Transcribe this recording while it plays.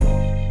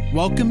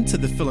Welcome to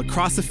the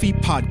Philocrosophy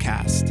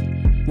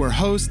Podcast, where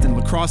host and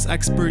lacrosse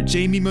expert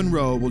Jamie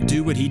Monroe will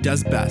do what he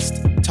does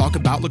best, talk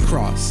about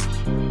lacrosse.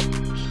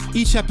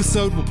 Each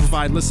episode will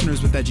provide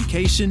listeners with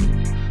education,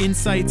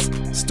 insights,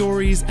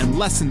 stories, and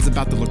lessons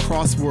about the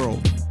lacrosse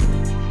world.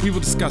 We will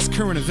discuss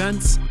current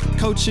events,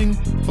 coaching,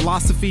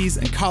 philosophies,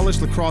 and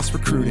college lacrosse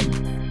recruiting.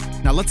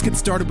 Now let's get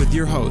started with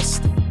your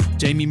host,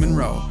 Jamie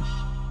Monroe.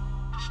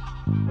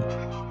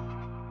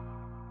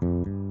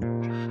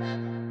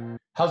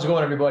 How's it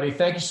going, everybody?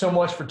 Thank you so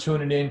much for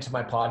tuning in to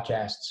my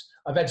podcasts.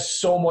 I've had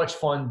so much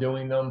fun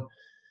doing them.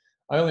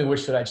 I only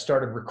wish that I'd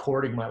started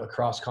recording my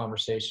lacrosse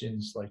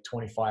conversations like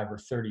 25 or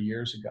 30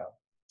 years ago.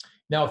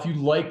 Now, if you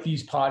like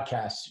these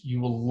podcasts, you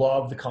will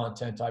love the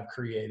content I've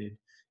created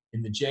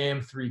in the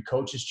JM3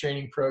 coaches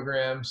training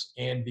programs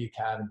and the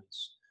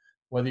academies.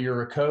 Whether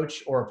you're a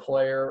coach or a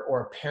player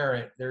or a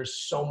parent,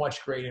 there's so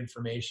much great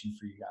information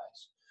for you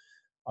guys.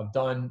 I've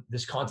done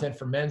this content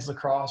for men's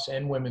lacrosse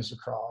and women's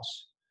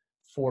lacrosse,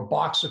 for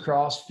box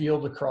lacrosse,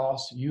 field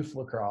lacrosse, youth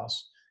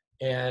lacrosse.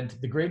 And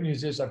the great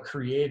news is I've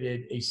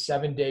created a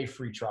 7-day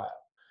free trial.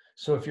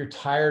 So if you're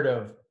tired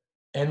of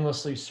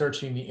endlessly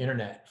searching the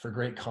internet for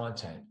great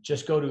content,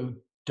 just go to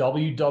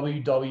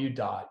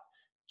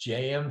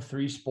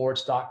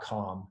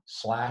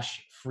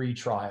www.jm3sports.com/free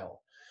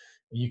trial.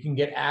 And you can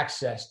get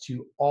access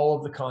to all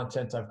of the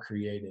content I've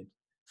created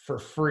for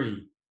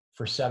free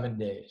for 7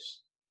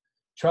 days.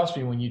 Trust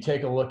me, when you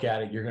take a look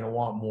at it, you're going to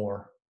want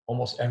more.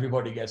 Almost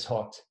everybody gets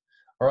hooked.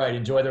 All right,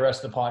 enjoy the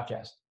rest of the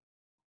podcast.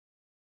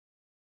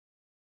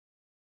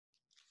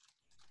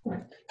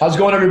 How's it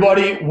going,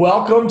 everybody?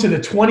 Welcome to the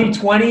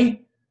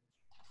 2020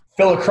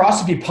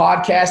 Philocrosophy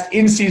Podcast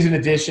in-season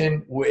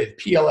edition with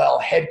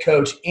PLL head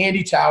coach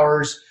Andy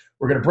Towers.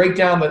 We're going to break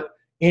down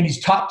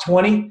Andy's top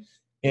 20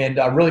 and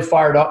really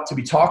fired up to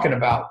be talking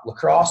about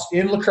lacrosse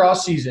in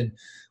lacrosse season.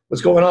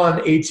 What's going on,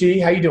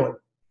 AT? How you doing?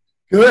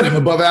 Good. I'm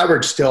above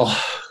average still,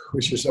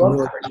 which is really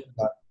good.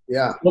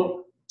 Yeah.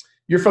 Well,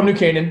 you're from New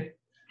Canaan.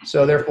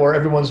 So therefore,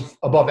 everyone's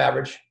above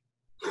average.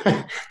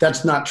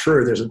 That's not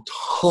true. There's a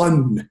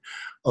ton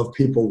of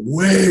people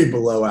way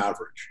below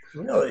average.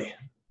 Really?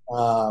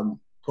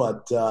 But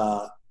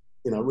it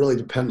really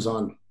depends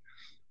on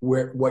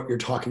what you're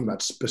talking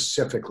about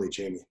specifically,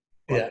 Jamie.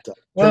 But,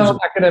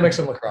 academics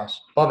and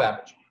lacrosse, above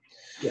average.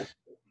 Yeah.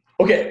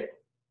 Okay.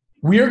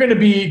 We are going to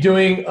be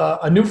doing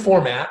a new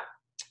format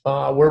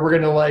where we're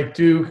going to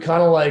do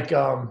kind of like,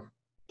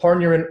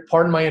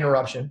 pardon my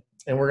interruption.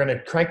 And we're going to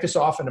crank this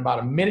off in about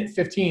a minute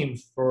 15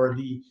 for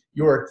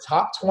your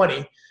top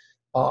 20.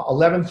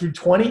 11 through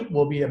 20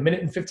 will be a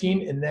minute and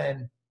 15, and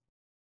then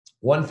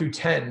 1 through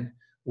 10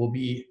 will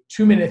be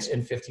 2 minutes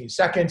and 15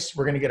 seconds.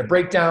 We're going to get a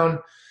breakdown.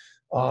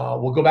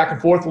 We'll go back and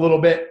forth a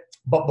little bit.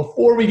 But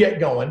before we get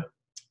going,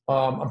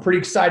 I'm pretty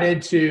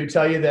excited to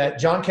tell you that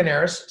John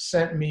Canaris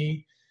sent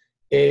me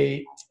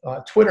a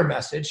Twitter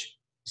message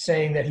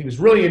saying that he was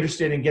really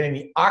interested in getting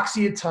the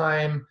Oxia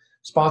Time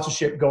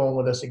sponsorship going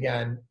with us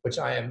again, which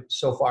I am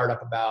so fired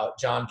up about.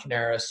 John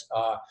Canaris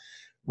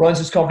runs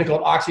this company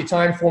called Oxia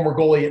Time, former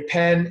goalie at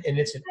Penn, and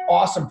it's an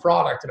awesome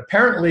product. And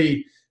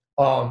apparently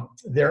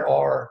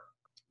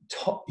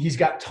he's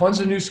got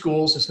tons of new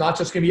schools. It's not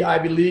just going to be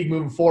Ivy League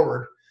moving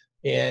forward.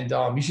 And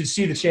you should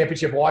see the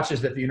championship watches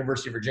that the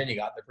University of Virginia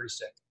got. They're pretty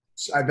sick.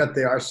 I bet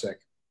they are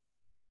sick.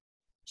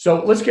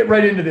 So let's get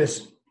right into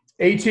this.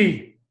 AT,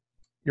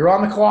 you're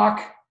on the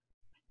clock.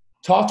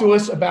 Talk to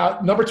us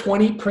about number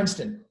 20,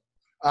 Princeton.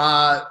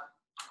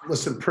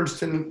 Listen,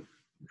 Princeton,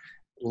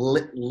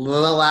 the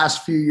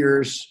last few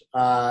years,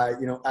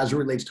 as it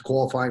relates to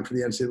qualifying for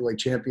the NCAA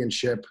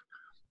championship,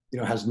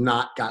 has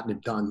not gotten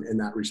it done in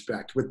that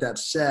respect. With that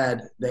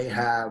said, they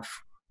have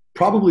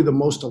probably the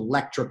most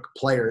electric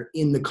player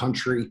in the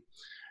country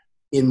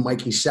in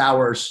Mikey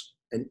Sowers,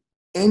 and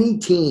any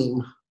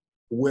team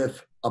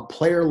with a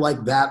player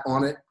like that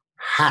on it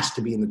has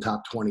to be in the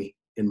top 20,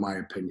 in my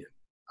opinion.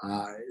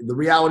 The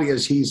reality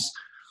is he's,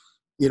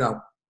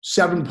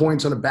 7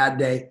 points on a bad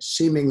day,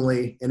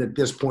 seemingly, and at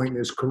this point in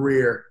his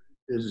career,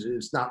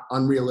 it's not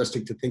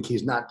unrealistic to think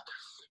he's not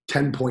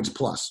 10 points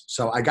plus.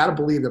 So I got to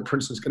believe that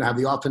Princeton's going to have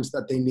the offense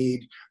that they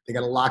need. They got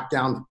to lock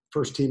down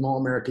first-team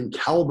All-American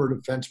caliber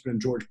defenseman and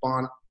George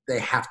Bond. They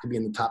have to be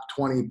in the top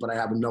 20, but I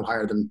have them no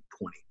higher than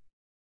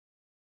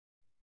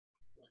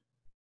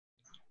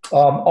 20.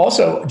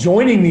 Also,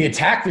 joining the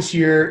attack this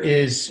year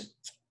is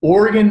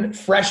Oregon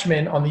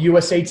freshman on the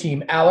USA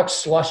team,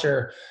 Alex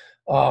Slusher.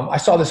 I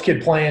saw this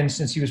kid playing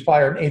since he was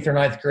probably an 8th or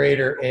 9th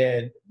grader,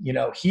 and,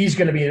 he's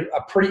going to be a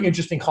pretty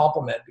interesting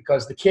compliment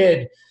because the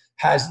kid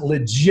has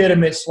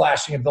legitimate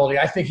slashing ability.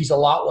 I think he's a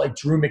lot like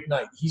Drew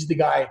McKnight. He's the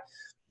guy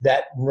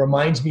that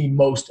reminds me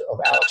most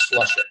of Alex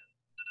Slusher.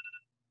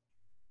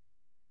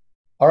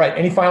 All right,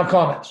 any final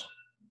comments?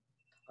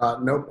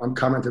 Nope, I'm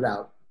commented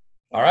out.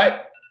 All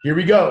right, here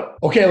we go.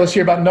 Okay, let's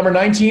hear about number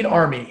 19,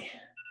 Army.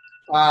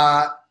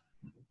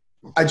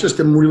 I just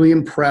am really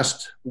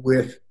impressed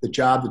with the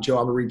job that Joe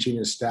Alberici and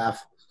his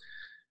staff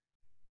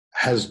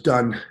has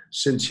done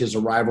since his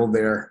arrival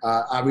there.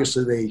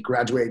 Obviously, they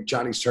graduate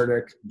Johnny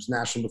Cerdik, who's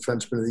National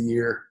Defenseman of the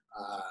Year.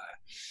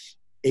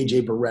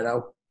 AJ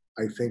Barretto,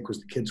 I think was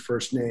the kid's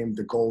first name,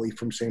 the goalie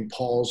from St.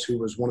 Paul's, who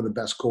was one of the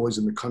best goalies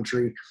in the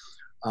country.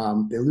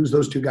 They lose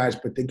those two guys,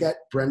 but they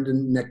get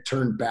Brendan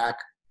Nichtern back,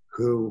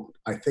 who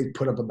I think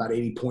put up about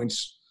 80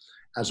 points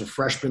as a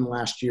freshman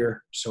last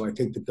year. So I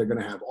think that they're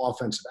going to have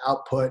offensive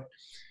output.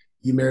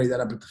 You marry that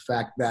up with the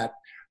fact that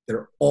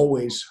they're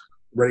always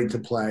ready to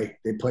play.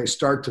 They play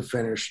start to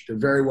finish. They're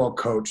very well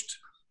coached.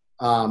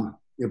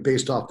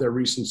 Based off their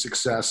recent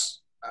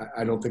success,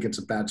 I don't think it's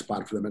a bad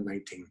spot for them at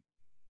 19.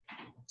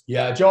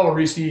 Yeah, Joe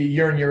Larisi,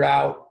 year in, year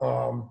out,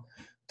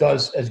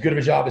 does as good of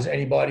a job as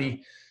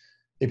anybody.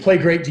 They play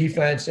great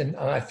defense, and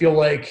I feel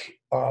like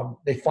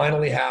they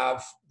finally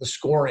have the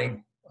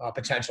scoring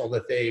potential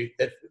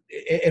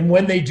and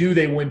when they do,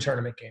 they win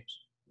tournament games.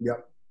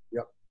 Yep.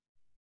 All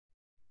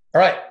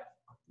right,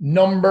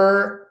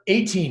 number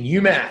 18,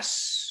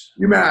 UMass.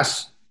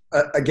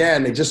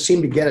 Again, they just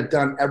seem to get it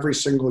done every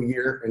single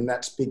year, and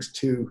that speaks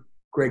to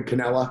Greg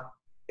Cannella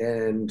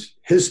and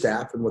his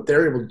staff and what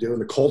they're able to do and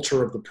the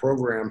culture of the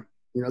program.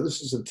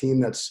 This is a team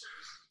that's,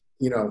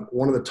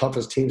 one of the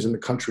toughest teams in the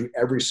country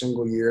every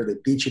single year. They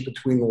beat you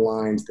between the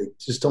lines. They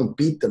just don't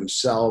beat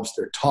themselves.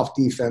 They're tough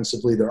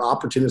defensively. They're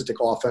opportunistic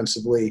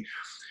offensively.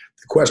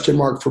 The question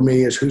mark for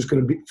me is who's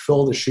going to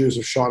fill the shoes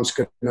of Sean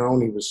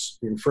Scanone. He was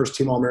the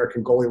first-team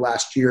All-American goalie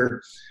last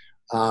year,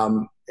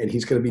 and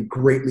he's going to be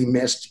greatly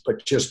missed.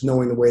 But just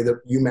knowing the way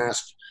that UMass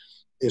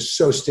is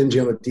so stingy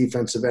on the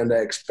defensive end, I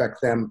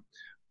expect them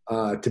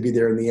to be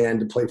there in the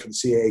end to play for the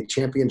CAA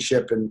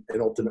championship and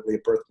ultimately a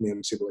berth in the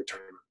NCAA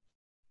tournament.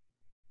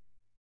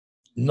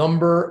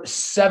 Number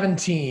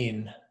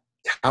 17.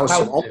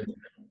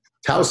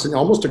 Towson,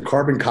 almost a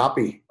carbon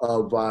copy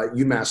of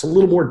UMass, a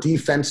little more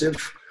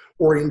defensive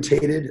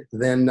orientated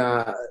than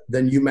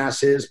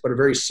UMass is, but a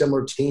very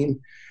similar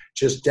team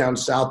just down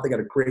south. They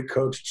got a great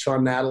coach,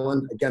 Sean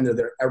Nadalin. Again, they're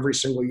there every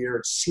single year.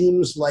 It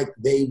seems like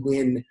they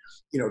win,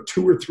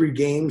 2 or 3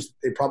 games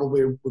they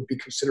probably would be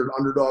considered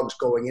underdogs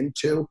going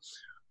into.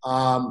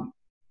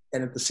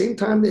 And at the same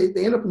time,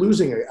 they end up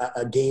losing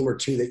a game or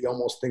two that you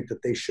almost think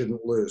that they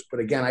shouldn't lose. But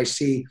again, I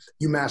see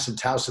UMass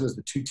and Towson as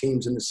the 2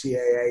 teams in the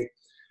CAA.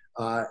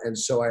 And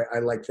so I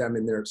like them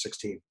in there at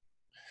 16.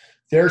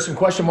 There are some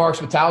question marks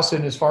with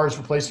Towson as far as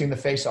replacing the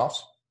faceoffs.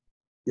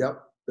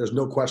 Yep. There's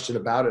no question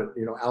about it.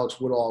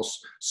 Alex Woodall's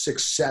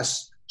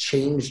success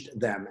changed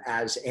them,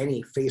 as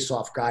any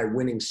faceoff guy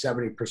winning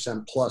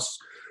 70% plus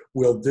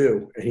will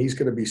do. And he's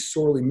going to be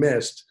sorely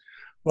missed.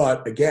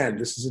 But again,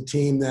 this is a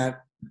team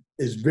that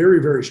is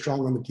very, very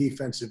strong on the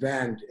defensive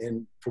end.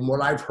 And from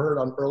what I've heard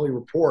on early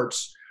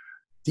reports,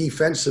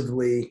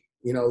 defensively,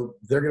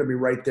 they're going to be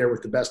right there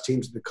with the best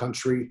teams in the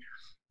country.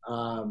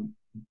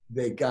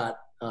 They got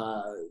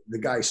the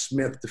guy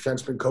Smith,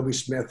 defenseman Kobe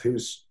Smith,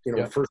 who's,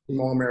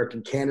 first-team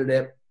All-American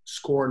candidate,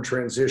 score and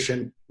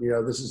transition.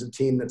 This is a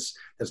team that's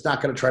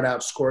not going to try to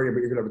outscore you, but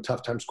you're going to have a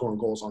tough time scoring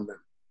goals on them.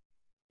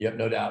 Yep,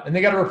 no doubt. And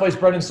they got to replace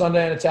Brendan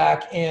Sunday in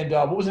attack. And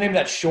what was the name of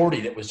that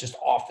shorty that was just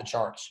off the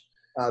charts?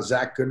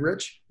 Zach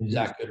Goodrich.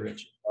 Zach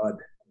Goodrich.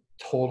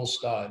 Total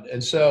stud.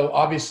 And so,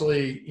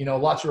 obviously,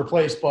 lots to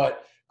replace,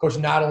 but Coach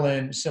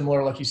Nadalin,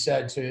 similar, like you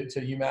said, to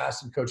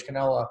UMass and Coach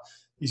Cannella,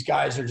 these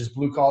guys are just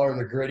blue-collar.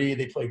 They're gritty.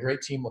 They play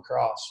great team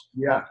lacrosse.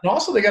 Yeah. And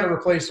also, they got to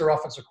replace their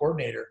offensive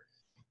coordinator,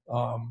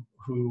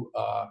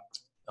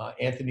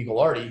 Anthony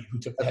Gallardi, who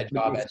took the head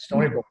job at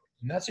Stony Brook.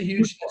 And that's a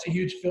huge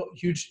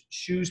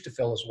shoes to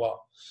fill as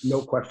well.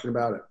 No question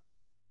about it.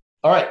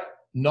 All right,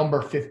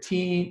 number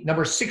 16,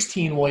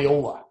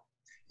 Loyola.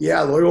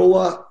 Yeah,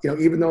 Loyola.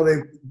 Even though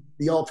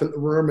the elephant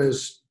in the room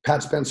is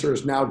Pat Spencer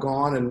is now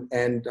gone,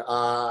 and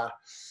the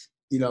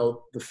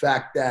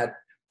fact that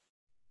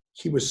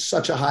he was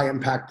such a high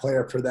impact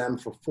player for them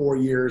for 4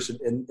 years,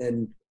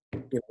 and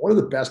one of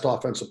the best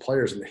offensive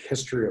players in the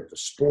history of the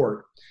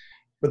sport.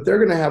 But they're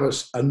going to have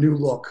a new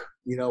look,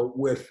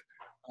 with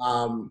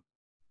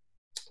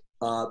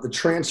the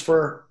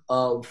transfer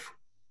of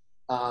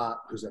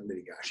who's that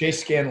mini guy? Chase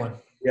Scanlon.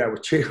 Yeah,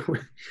 with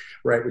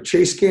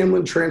Chase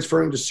Scanlon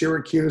transferring to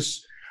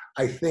Syracuse,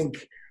 I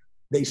think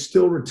they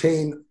still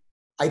retain,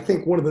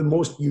 one of the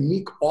most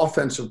unique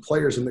offensive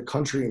players in the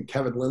country in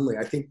Kevin Lindley.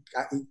 I think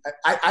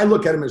I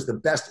look at him as the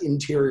best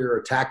interior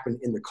attackman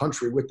in the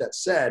country. With that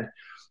said,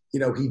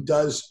 he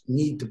does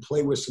need to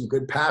play with some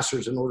good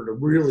passers in order to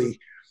really,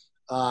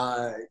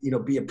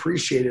 be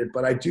appreciated.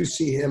 But I do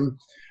see him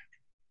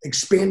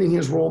expanding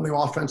his role in the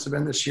offensive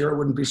end this year. I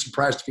wouldn't be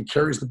surprised if he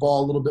carries the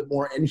ball a little bit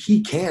more, and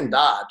he can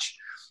dodge.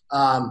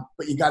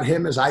 But you got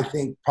him as, I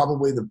think,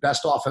 probably the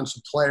best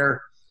offensive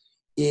player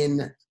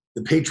in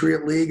the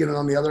Patriot League. And then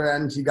on the other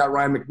end, you got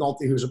Ryan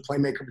McNulty, who's a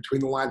playmaker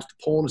between the lines to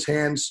pull in his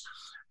hands.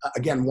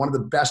 Again, one of the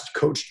best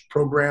coached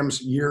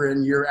programs year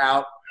in, year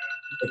out.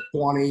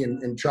 Kwani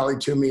and Charlie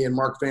Toomey and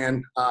Mark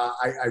Van.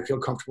 I feel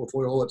comfortable with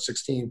Loyola at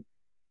 16.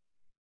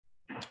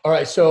 All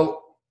right,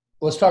 so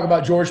let's talk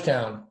about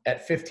Georgetown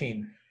at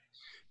 15.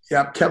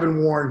 Yeah,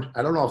 Kevin Warren.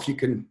 I don't know if you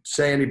can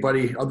say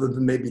anybody other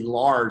than maybe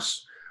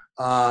Lars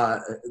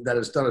that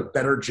has done a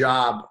better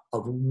job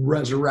of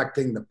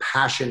resurrecting the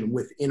passion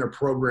within a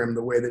program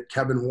the way that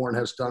Kevin Warren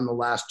has done the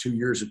last 2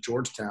 years at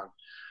Georgetown.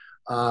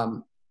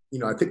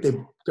 I think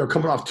they're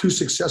coming off 2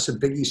 successive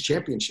Big East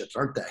championships,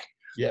 aren't they?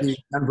 Yes.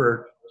 Beating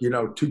Denver,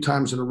 2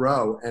 times in a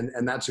row,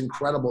 and that's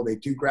incredible. They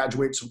do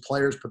graduate some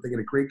players, but they get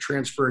a great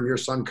transfer in your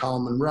son,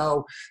 Colin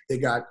Monroe. They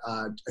got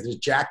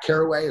Jack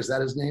Caraway. Is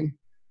that his name?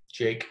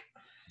 Jake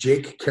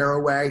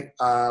Caraway,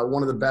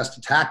 one of the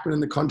best attackmen in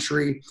the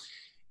country.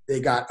 They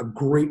got a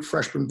great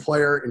freshman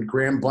player in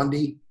Graham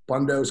Bundy,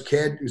 Bundo's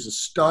kid, who's a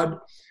stud.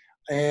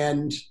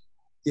 And,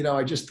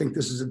 I just think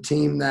this is a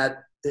team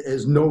that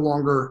is no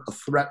longer a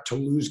threat to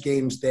lose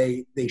games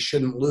they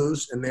shouldn't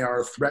lose, and they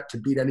are a threat to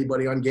beat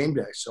anybody on game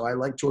day. So I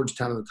like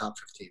Georgetown in the top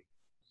 15.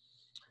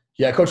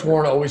 Yeah, Coach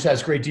Warren always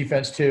has great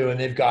defense too, and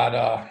they've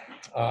got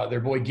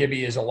their boy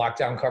Gibby is a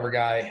lockdown cover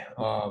guy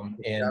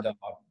and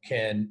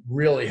can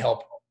really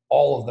help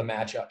all of the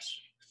matchups.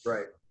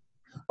 Right.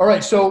 All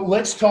right, so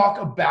let's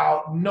talk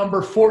about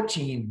number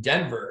 14,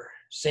 Denver.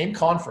 Same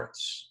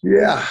conference.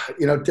 Yeah,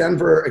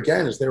 Denver,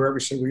 again, is there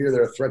every single year.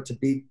 They're a threat to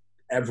beat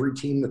every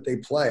team that they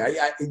play.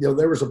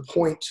 There was a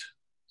point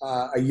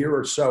a year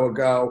or so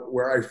ago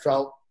where I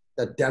felt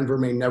that Denver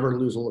may never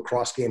lose a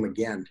lacrosse game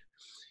again.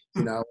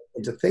 And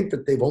to think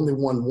that they've only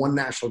won 1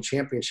 national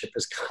championship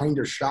is kind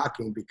of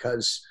shocking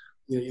because,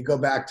 you go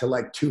back to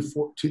like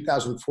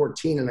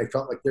 2014 and I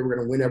felt like they were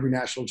going to win every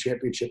national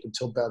championship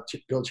until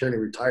Bill Tierney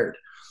retired.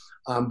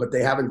 But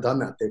they haven't done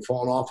that. They've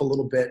fallen off a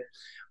little bit.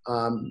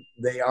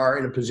 They are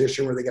in a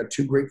position where they got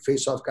 2 great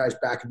face-off guys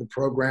back in the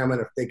program,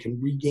 and if they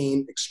can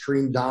regain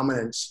extreme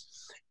dominance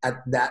at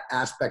that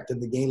aspect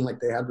of the game like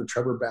they had with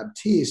Trevor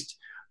Baptiste,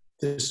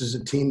 this is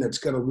a team that's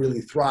going to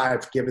really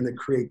thrive given the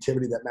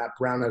creativity that Matt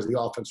Brown as the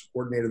offensive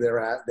coordinator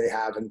they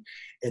have and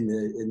in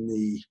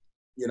the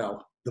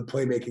the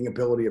playmaking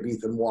ability of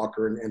Ethan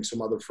Walker and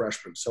some other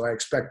freshmen. So I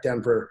expect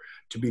Denver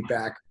to be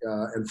back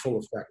in full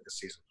effect this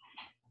season.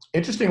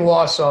 Interesting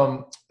loss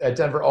at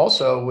Denver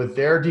also with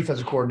their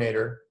defensive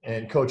coordinator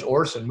and Coach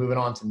Orson moving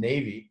on to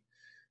Navy.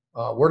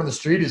 Word on the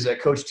street is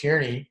that Coach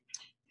Tierney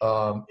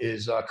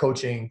is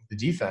coaching the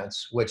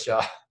defense, which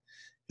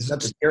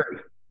that's scary.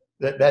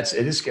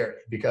 It is scary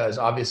because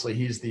obviously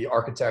he's the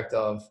architect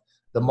of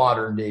the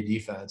modern day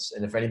defense.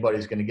 And if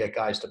anybody's going to get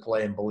guys to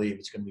play and believe,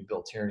 it's going to be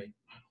Bill Tierney.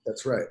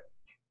 That's right.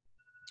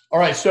 All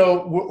right.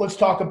 So let's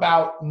talk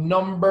about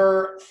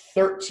number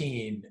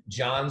 13,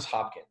 Johns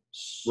Hopkins.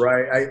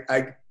 Right.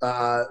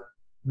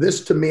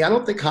 This to me, I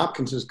don't think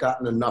Hopkins has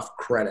gotten enough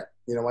credit.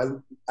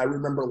 I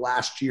remember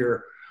last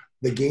year,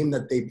 the game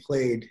that they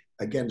played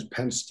against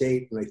Penn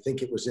State, and I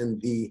think it was in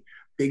the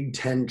Big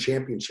Ten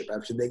championship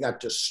after they got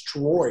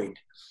destroyed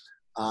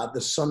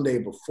the Sunday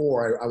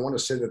before. I want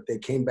to say that they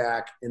came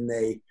back and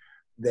they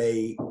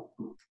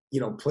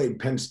played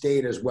Penn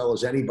State as well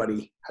as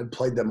anybody had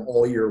played them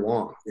all year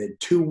long. They had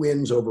 2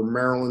 wins over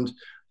Maryland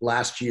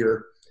last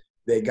year.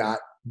 They got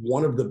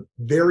one of the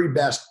very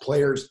best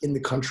players in the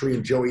country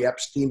in Joey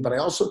Epstein, but I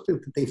also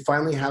think that they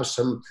finally have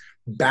some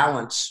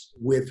balance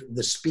with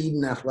the speed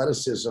and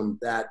athleticism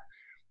that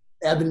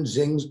Evan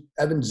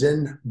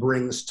Zinn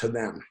brings to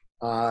them.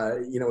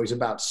 He's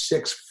about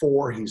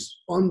 6'4". He's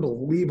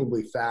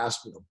unbelievably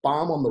fast with a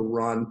bomb on the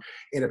run.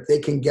 And if they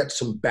can get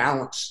some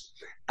balance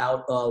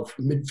out of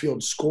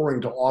midfield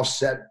scoring to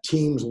offset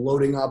teams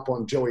loading up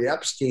on Joey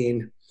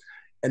Epstein,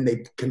 and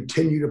they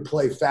continue to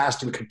play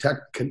fast and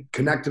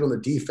connected on the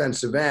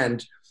defensive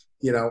end,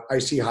 I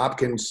see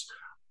Hopkins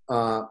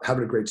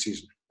having a great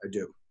season. I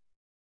do.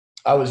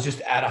 I was just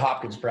at a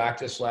Hopkins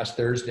practice last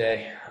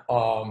Thursday,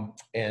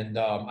 and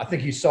I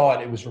think you saw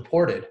it. It was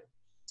reported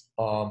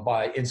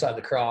by Inside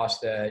Lacrosse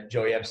that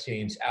Joey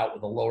Epstein's out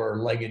with a lower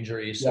leg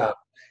injury. So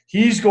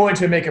he's going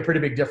to make a pretty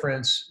big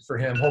difference for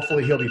him.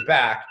 Hopefully he'll be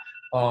back.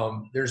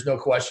 There's no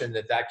question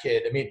that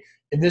kid,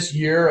 in this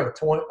year of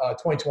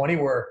 2020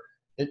 where,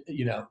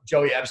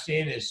 Joey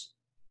Epstein is,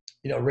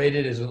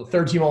 rated as a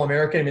 3rd-team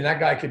All-American.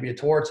 That guy could be a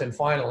Tour 10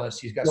 finalist.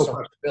 He's got so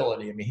much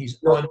ability. He's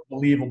an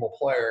unbelievable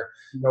player.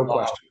 No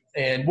question.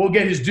 And we'll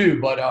get his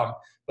due, but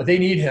they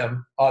need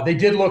him. They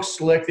did look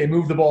slick. They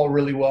moved the ball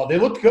really well. They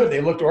looked good. They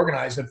looked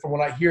organized. And from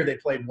what I hear, they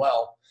played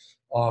well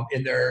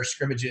in their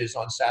scrimmages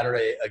on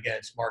Saturday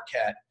against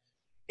Marquette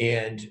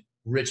and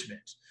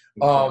Richmond.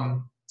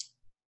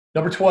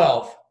 Number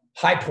 12,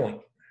 High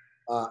Point.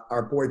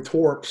 Our boy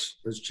Torps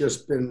has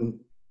just been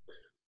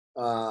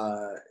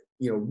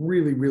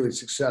really, really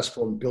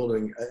successful in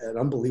building an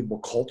unbelievable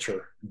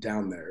culture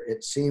down there.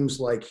 It seems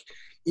like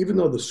even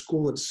though the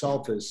school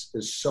itself is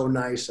so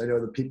nice, I know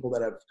the people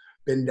that have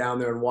been down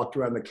there and walked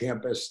around the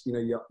campus,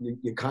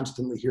 you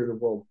constantly hear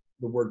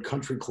the word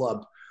country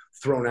club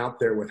thrown out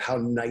there with how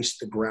nice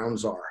the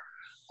grounds are.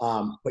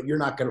 But you're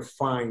not going to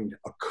find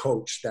a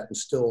coach that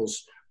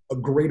instills a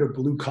greater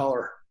blue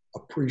collar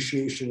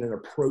appreciation and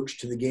approach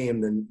to the game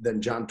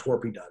than John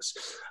Torpy does.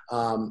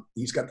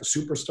 He's got the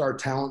superstar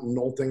talent in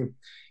Knowlton.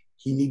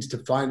 He needs to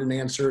find an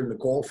answer in the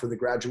goal for the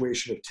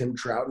graduation of Tim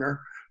Troutner.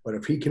 But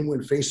if he can win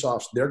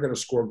faceoffs, they're going to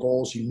score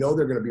goals. They're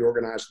going to be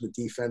organized on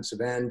the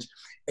defensive end.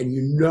 And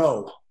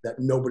that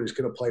nobody's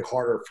going to play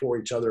harder for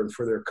each other and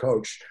for their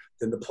coach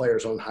than the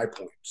players on High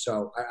Point.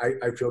 So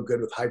I feel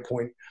good with High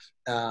Point.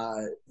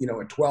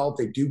 At 12,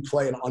 they do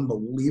play an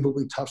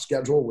unbelievably tough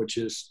schedule, which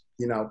is,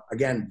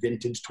 again,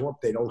 vintage Torp.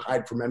 They don't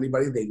hide from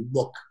anybody. They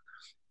look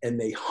and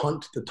they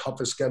hunt the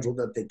toughest schedule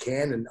that they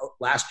can. And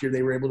last year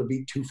they were able to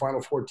beat 2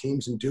 Final Four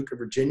teams in Duke and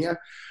Virginia.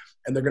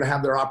 And they're going to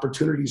have their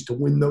opportunities to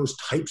win those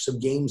types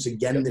of games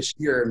again this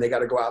year. And they got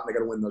to go out and they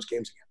got to win those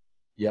games again.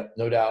 Yep,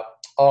 no doubt.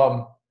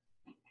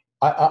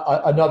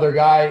 Another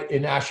guy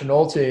in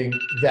Ashenolting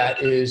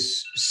that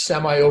is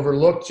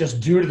semi-overlooked just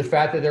due to the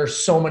fact that there's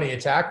so many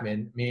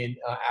attackmen. I mean,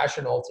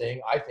 Ashenolting,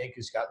 I think,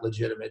 has got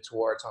legitimate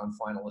Tewaaraton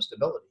finalist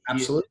ability.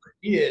 Absolutely.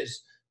 He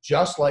is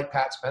just like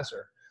Pat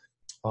Spencer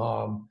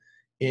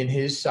in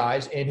his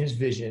size and his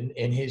vision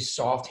and his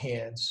soft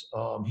hands.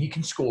 He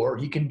can score.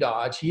 He can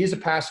dodge. He is a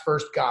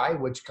pass-first guy,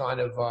 which kind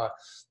of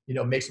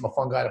makes him a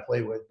fun guy to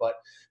play with.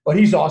 But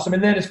he's awesome.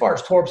 And then as far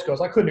as Torps goes,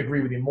 I couldn't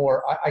agree with you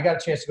more. I got a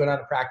chance to go down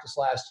to practice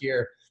last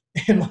year,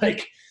 and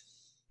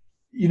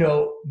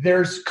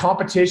there's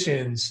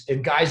competitions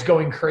and guys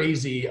going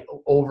crazy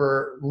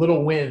over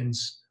little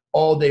wins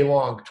all day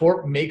long.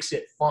 Torp makes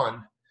it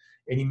fun,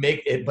 and he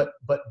make it, but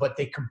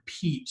they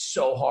compete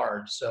so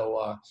hard.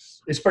 So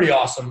it's pretty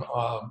awesome.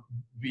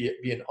 Be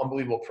an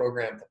unbelievable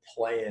program to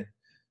play in.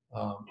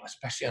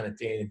 Especially on a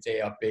day-in and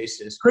day-out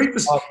basis. It's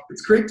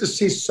great to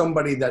see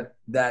somebody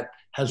that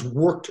has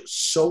worked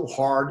so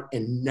hard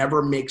and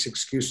never makes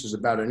excuses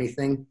about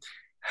anything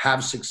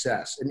have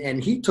success.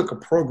 And he took a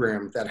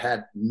program that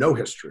had no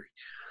history,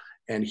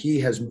 and he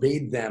has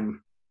made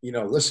them,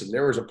 listen,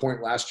 there was a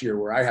point last year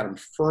where I had them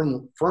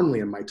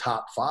firmly in my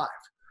top 5.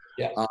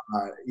 Yeah.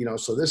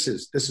 So this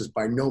is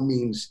by no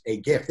means a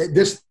gift.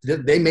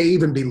 They may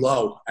even be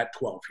low at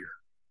 12 here.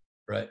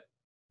 Right.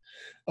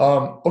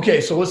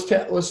 Okay, so let's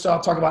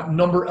talk about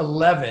number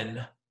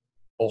 11,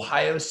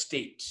 Ohio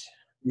State.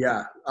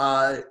 Yeah,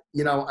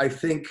 I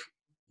think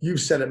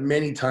you've said it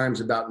many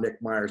times about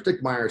Nick Myers.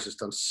 Nick Myers has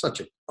done such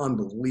an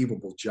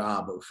unbelievable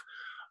job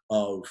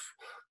of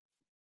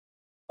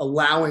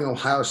allowing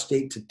Ohio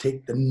State to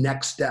take the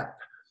next step.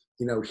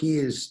 He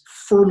is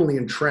firmly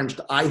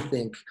entrenched, I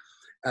think,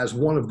 as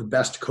one of the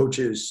best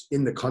coaches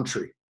in the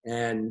country.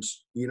 And,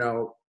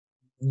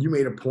 you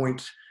made a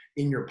point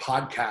in your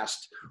podcast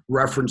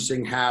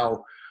referencing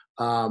how,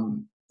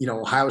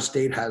 Ohio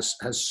State has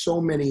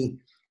so many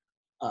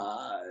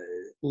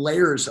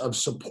layers of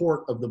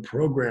support of the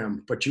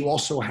program, but you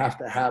also have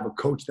to have a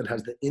coach that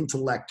has the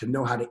intellect to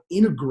know how to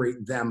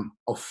integrate them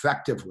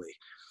effectively.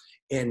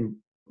 And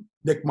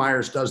Nick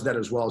Myers does that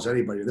as well as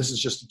anybody. This is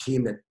just a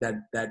team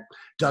that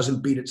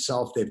doesn't beat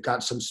itself. They've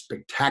got some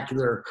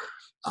spectacular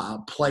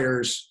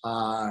players.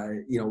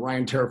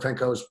 Ryan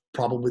Terefenko is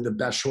probably the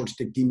best short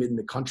stick D-mid in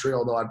the country,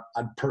 although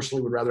I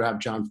personally would rather have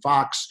John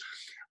Fox.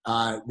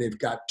 They've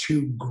got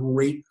 2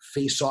 great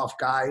face-off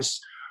guys,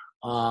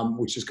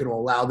 which is going to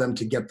allow them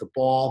to get the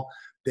ball.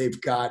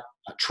 They've got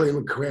Trey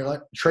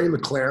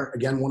LeClaire,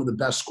 again, one of the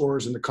best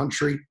scorers in the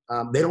country.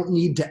 They don't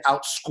need to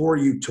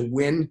outscore you to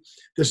win.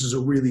 This is a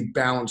really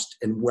balanced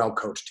and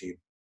well-coached team.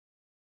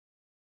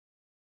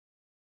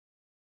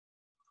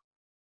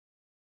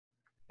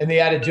 And they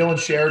added Dylan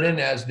Sheridan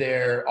as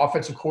their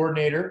offensive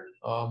coordinator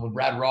when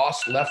Brad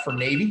Ross left for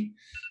Navy.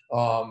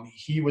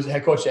 He was a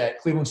head coach at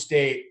Cleveland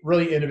State,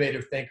 really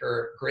innovative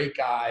thinker, great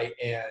guy.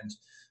 And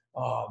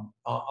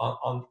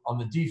on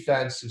the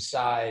defensive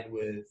side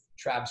with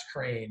Travis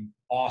Crane,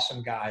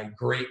 awesome guy,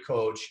 great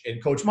coach.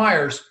 And Coach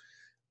Myers,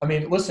 I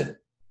mean, listen,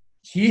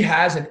 he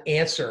has an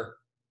answer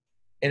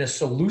and a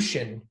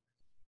solution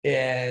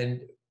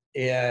and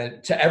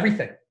to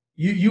everything.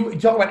 You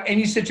talk about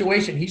any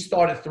situation, he's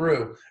thought it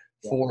through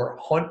for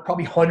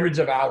probably hundreds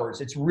of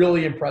hours. It's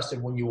really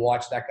impressive when you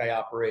watch that guy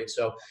operate.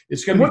 So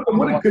it's going to be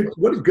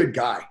what a good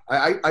guy.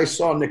 I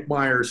saw Nick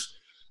Myers,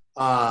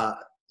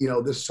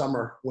 this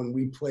summer when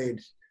we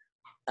played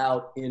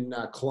out in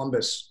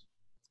Columbus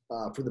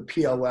for the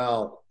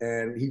PLL,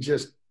 and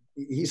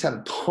he's had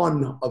a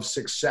ton of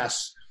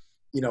success,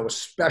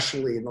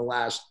 especially in the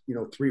last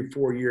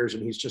 3-4 years,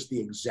 and he's just the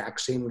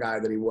exact same guy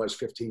that he was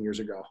 15 years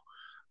ago,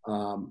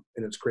 and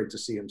it's great to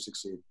see him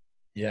succeed.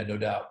 Yeah, no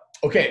doubt.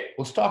 Okay,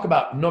 let's talk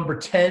about number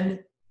 10,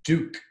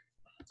 Duke.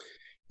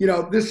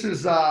 This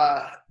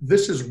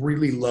is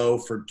really low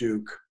for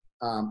Duke.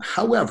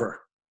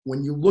 However,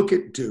 when you look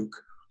at Duke,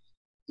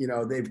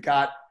 they've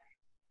got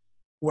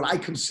what I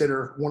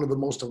consider one of the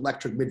most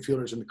electric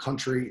midfielders in the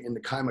country in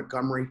Kai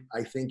Montgomery.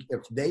 I think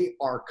if they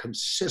are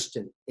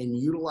consistent in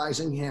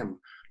utilizing him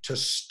to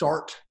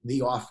start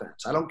the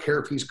offense, I don't care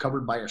if he's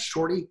covered by a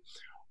shorty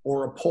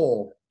or a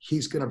pole,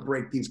 he's going to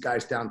break these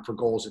guys down for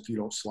goals if you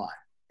don't slide.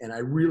 And I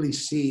really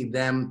see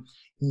them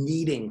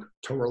needing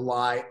to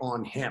rely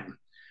on him,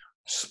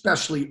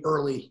 especially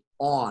early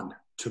on,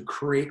 to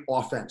create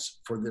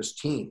offense for this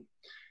team.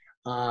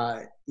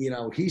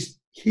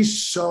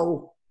 He's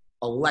so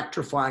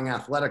electrifying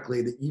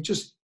athletically that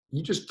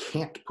you just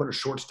can't put a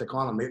short stick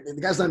on him.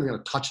 The guy's not even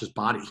going to touch his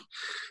body,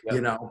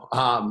 Yep.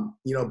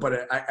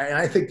 But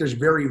I think there's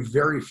very,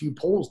 very few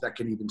polls that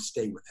can even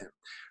stay with him.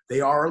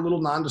 They are a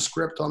little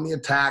nondescript on the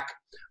attack.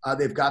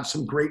 They've got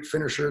some great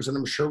finishers, and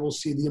I'm sure we'll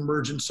see the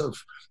emergence of,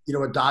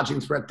 a dodging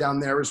threat down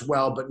there as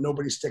well, but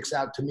nobody sticks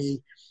out to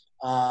me,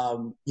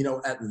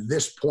 at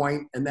this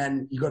point. And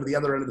then you go to the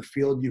other end of the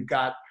field, you've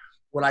got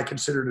what I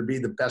consider to be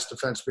the best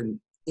defenseman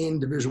in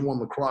Division I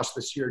lacrosse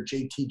this year,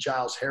 JT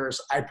Giles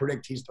Harris. I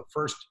predict he's the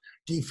first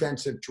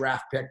defensive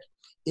draft pick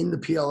in the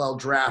PLL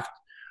draft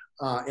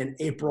in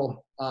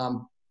April.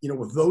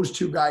 With those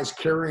two guys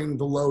carrying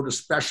the load,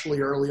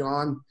 especially early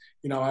on,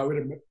 I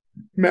would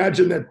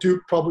imagine that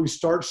Duke probably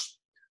starts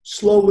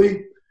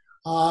slowly,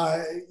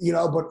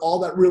 but all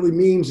that really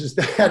means is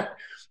that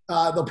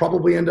they'll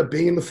probably end up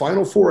being in the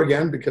Final Four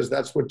again, because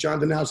that's what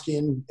John Danowski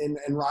and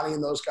Ronnie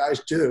and those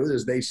guys do,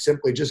 is they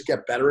simply just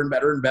get better and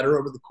better and better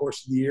over the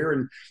course of the year.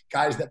 And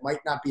guys that might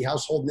not be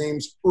household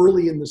names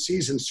early in the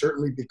season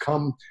certainly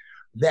become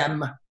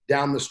them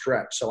down the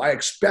stretch. So I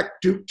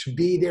expect Duke to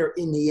be there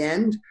in the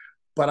end,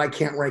 but I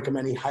can't rank them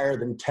any higher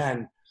than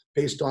 10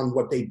 based on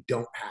what they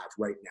don't have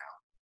right now.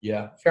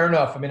 Yeah, fair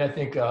enough. I mean, I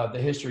think the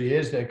history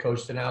is that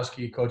Coach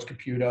Danowski, Coach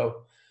Caputo,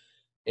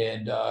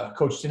 and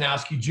Coach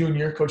Danowski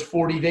Jr., Coach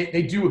Forty,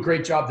 they do a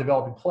great job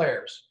developing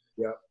players.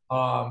 Yeah.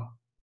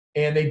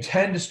 And they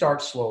tend to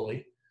start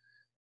slowly.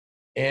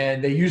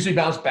 And they usually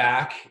bounce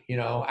back,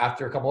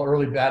 after a couple of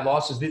early bad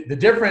losses. The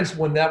difference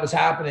when that was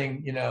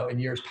happening, in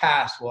years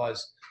past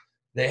was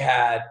they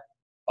had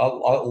a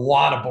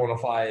lot of bona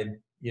fide,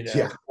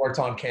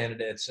 four-time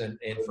candidates and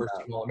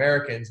first-team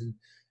All-Americans.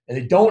 And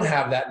they don't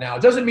have that now.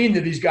 It doesn't mean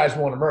that these guys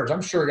won't emerge.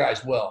 I'm sure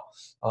guys will.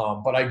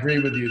 But I agree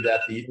with you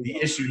that the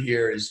issue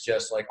here is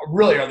just like,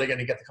 really, are they going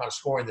to get the kind of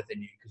scoring that they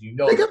need?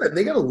 Because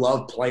they got to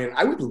love playing.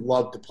 I would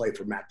love to play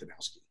for Matt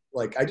Danowski.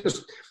 Like,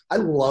 I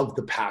love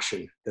the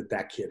passion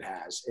that kid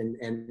has.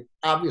 And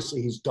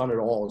obviously he's done it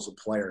all as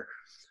a player.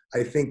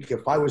 I think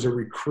if I was a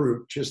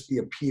recruit, just the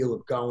appeal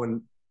of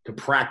going to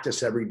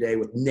practice every day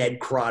with Ned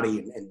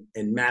Crotty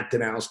and Matt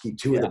Danowski,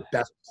 two of the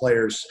best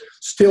players,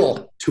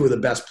 still two of the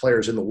best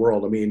players in the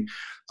world. I mean,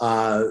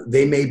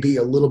 they may be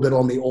a little bit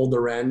on the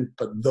older end,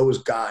 but those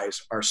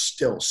guys are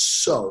still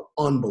so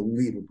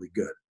unbelievably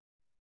good.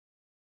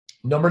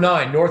 Number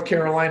 9, North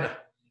Carolina.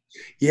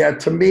 Yeah,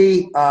 to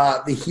me,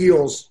 the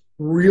Heels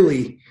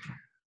really,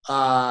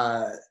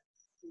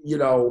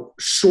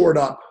 shored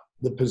up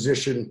the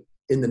position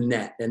in the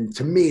net. And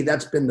to me,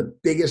 that's been the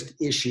biggest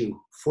issue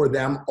for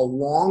them,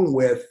 along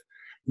with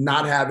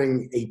not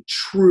having a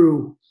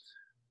true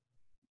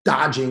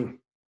dodging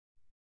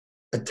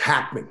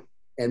attackman.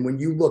 And when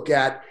you look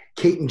at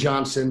Caton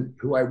Johnson,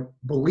 who I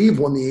believe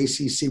won the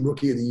ACC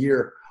Rookie of the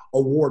Year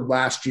award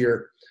last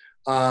year,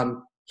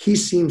 he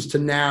seems to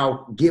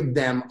now give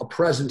them a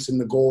presence in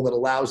the goal that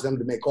allows them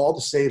to make all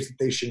the saves that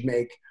they should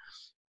make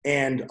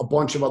and a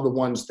bunch of other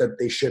ones that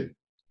they shouldn't.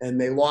 And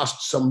they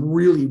lost some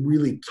really,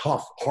 really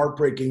tough,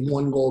 heartbreaking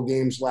one-goal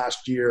games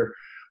last year.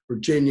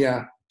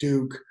 Virginia,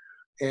 Duke,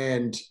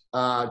 and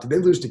did they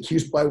lose to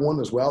Cuse by 1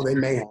 as well? They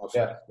may have.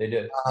 Yeah, they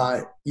did.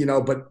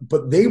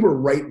 But they were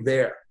right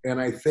there. And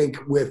I think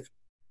with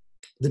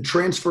the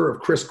transfer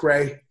of Chris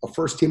Gray, a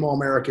first-team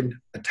All-American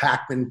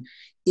attackman,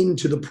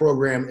 into the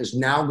program is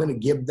now going to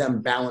give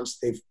them balance.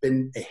 They've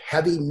been a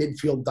heavy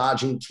midfield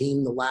dodging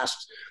team the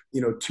last,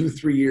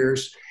 2-3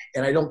 years.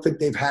 And I don't think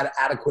they've had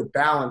adequate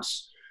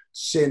balance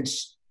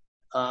since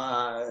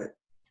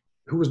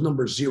who was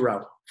number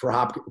 0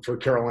 for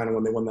Carolina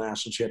when they won the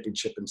national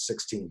championship in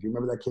 2016. Do you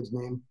remember that kid's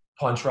name?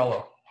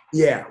 Pontrello.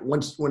 Yeah.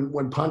 When Stephen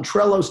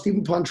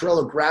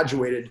Pontrello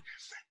graduated,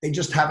 they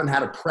just haven't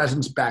had a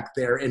presence back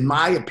there, in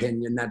my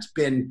opinion, that's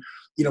been,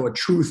 a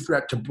true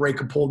threat to break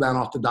a pull down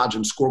off the dodge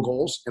and score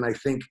goals. And I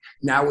think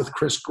now with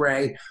Chris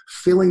Gray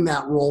filling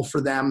that role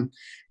for them,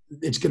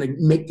 it's going to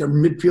make their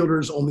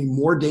midfielders only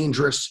more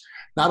dangerous,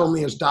 not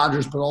only as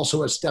dodgers, but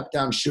also as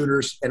step-down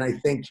shooters. And I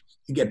think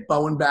you get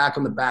Bowen back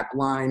on the back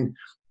line.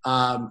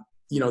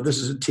 This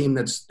is a team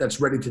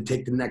that's ready to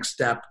take the next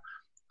step.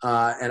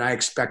 And I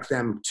expect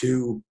them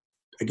to,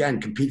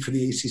 again, compete for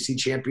the ACC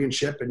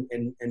championship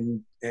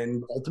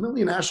and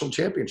ultimately a national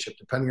championship,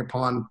 depending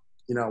upon,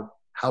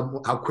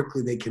 how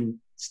quickly they can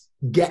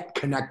get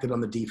connected on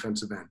the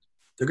defensive end.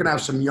 They're going to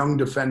have some young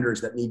defenders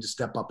that need to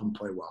step up and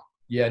play well.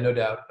 Yeah, no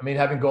doubt. I mean,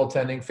 having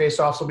goaltending,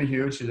 face-offs will be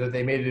huge.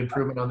 They made an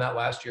improvement on that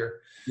last year.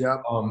 Yeah.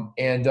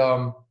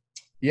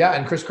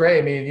 And Chris Gray,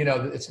 I mean,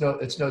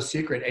 it's no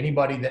secret.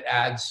 Anybody that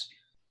has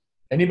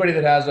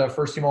a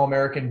first-team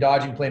All-American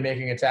dodging,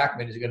 playmaking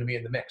attackman is going to be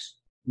in the mix.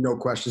 No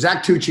question.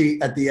 Zach Tucci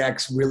at the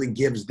X really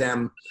gives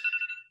them,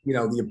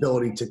 the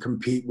ability to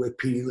compete with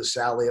Petey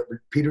LaSalle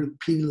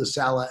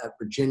at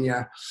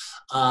Virginia.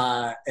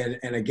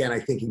 And again, I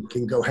think he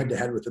can go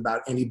head-to-head with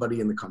about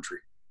anybody in the country.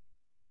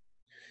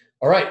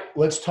 All right,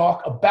 let's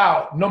talk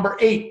about number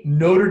 8,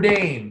 Notre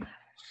Dame.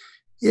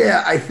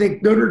 Yeah, I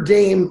think Notre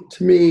Dame,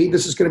 to me,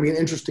 this is going to be an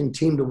interesting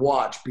team to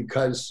watch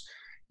because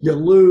you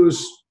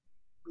lose,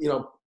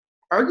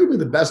 arguably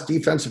the best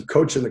defensive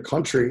coach in the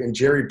country, and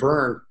Jerry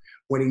Byrne,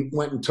 when he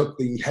went and took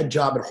the head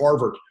job at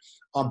Harvard.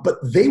 But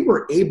they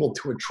were able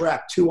to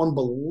attract two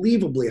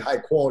unbelievably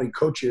high-quality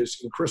coaches,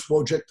 in Chris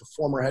Wojcik, the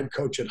former head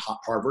coach at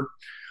Harvard,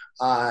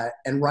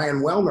 and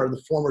Ryan Wellner,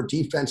 the former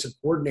defensive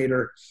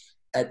coordinator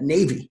at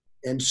Navy.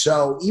 And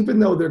so even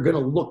though they're going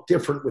to look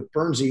different with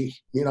Bernsey,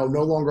 no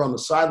longer on the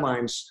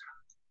sidelines,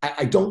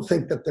 I don't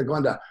think that they're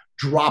going to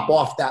drop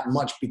off that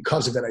much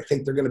because of it. I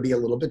think they're going to be a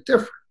little bit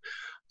different.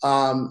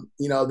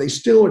 They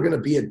still are going to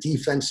be a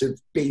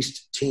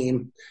defensive-based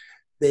team.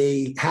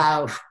 They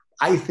have,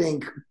 I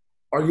think,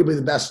 arguably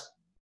the best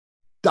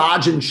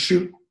dodge and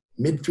shoot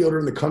midfielder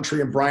in the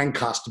country in Brian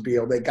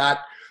Costabile. They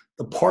got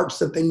the parts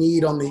that they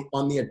need on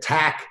the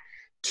attack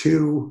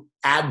to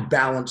add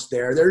balance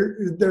there.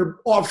 Their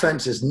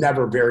offense is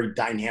never very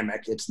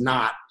dynamic. It's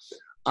not.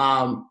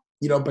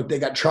 But they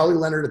got Charlie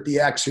Leonard at the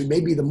X, who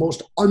may be the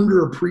most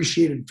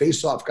underappreciated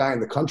faceoff guy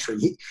in the country.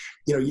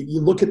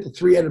 You look at the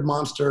three-headed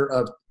monster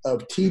of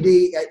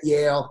TD at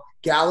Yale,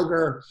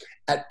 Gallagher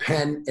at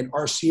Penn, and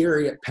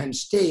Arcieri at Penn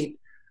State.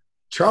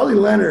 Charlie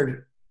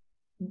Leonard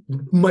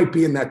might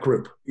be in that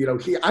group.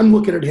 I'm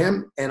looking at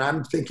him and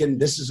I'm thinking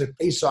this is a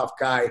faceoff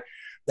guy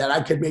that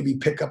I could maybe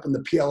pick up in the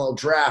PLL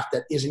draft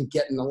that isn't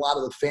getting a lot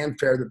of the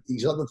fanfare that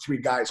these other three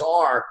guys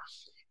are.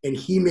 And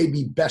he may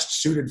be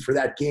best suited for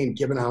that game,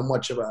 given how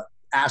much of a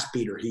ass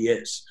beater he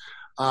is.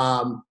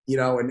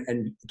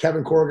 And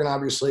Kevin Corrigan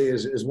obviously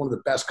is one of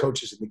the best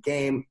coaches in the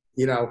game.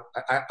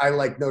 I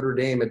like Notre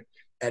Dame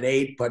at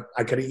 8, but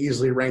I could have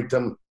easily ranked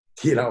them,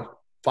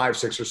 5,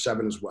 6, or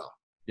 7 as well.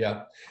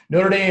 Yeah.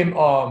 Notre Dame,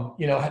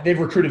 they've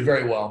recruited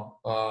very well.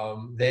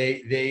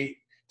 They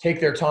take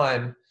their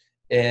time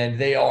and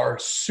they are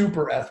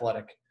super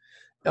athletic.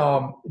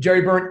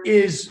 Jerry Byrne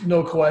is,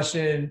 no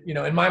question,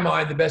 in my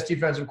mind, the best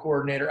defensive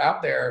coordinator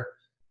out there.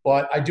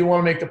 But I do want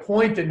to make the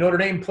point that Notre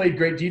Dame played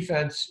great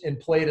defense and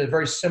played a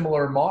very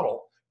similar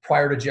model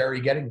prior to Jerry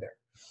getting there.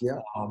 Yeah.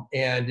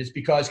 And it's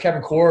because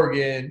Kevin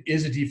Corrigan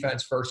is a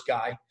defense-first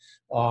guy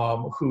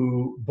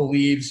who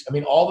believes,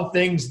 all the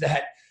things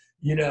that,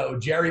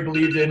 Jerry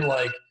believed in,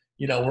 like,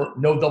 we're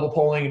no double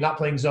polling and not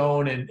playing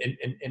zone and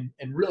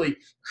really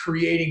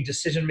creating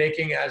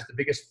decision-making as the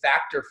biggest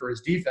factor for his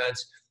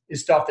defense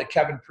is stuff that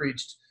Kevin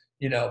preached,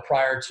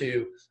 prior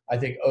to, I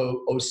think,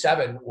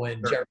 07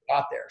 when Jerry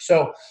got there.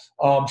 So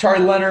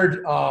Charlie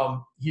Leonard,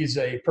 he's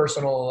a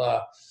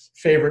personal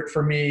favorite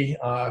for me.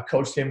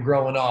 Coached him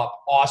growing up.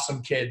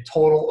 Awesome kid,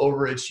 total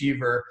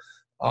overachiever,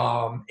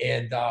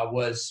 and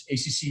was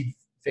ACC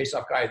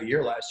Face-Off Guy of the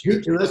Year last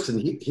year. Listen,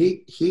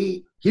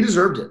 he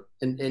deserved it,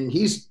 and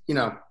he's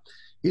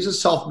a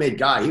self-made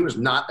guy. He was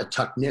not a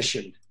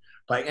technician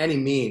by any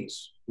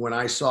means when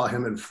I saw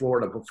him in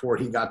Florida before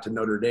he got to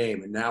Notre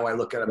Dame, and now I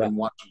look at him and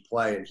watch him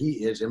play, and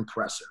he is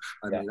impressive.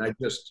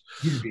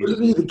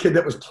 Wasn't he the kid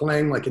that was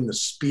playing like in the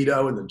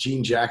Speedo and the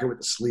jean jacket with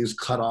the sleeves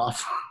cut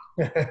off?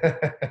 And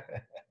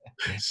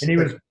he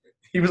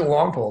was a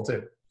long pole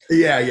too.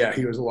 Yeah,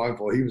 he was a long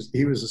pole.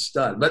 He was a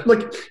stud. But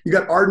look, you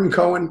got Arden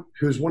Cohen,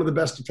 who's one of the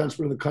best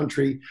defensemen in the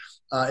country.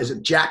 Is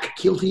it Jack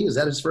Kilty? Is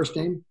that his first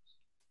name?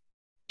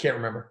 Can't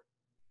remember.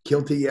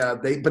 Kilty.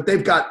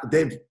 They've got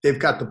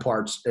the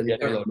parts, and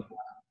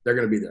they're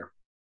going to be there.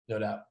 No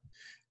doubt.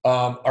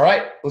 All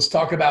right, let's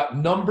talk about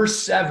number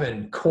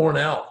 7,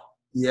 Cornell.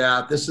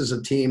 Yeah, this is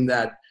a team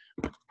that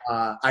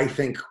I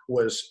think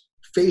was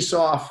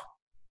face-off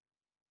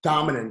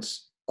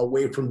dominance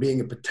away from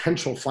being a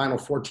potential Final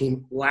Four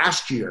team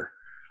last year.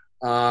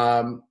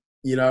 And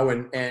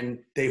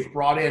they've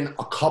brought in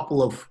a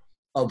couple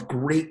of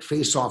great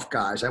face-off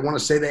guys. I want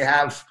to say they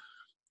have,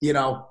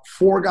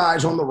 4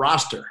 guys on the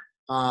roster.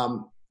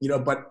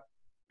 But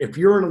if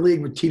you're in a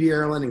league with TD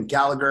Ierlan and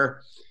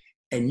Gallagher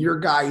and your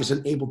guy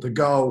isn't able to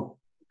go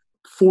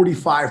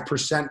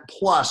 45%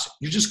 plus,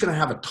 you're just going to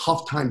have a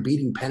tough time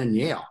beating Penn and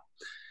Yale.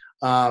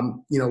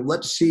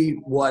 Let's see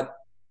what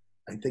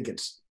I think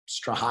it's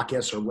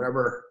Strahakis or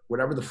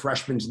whatever the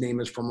freshman's name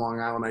is from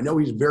Long Island. I know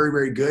he's very,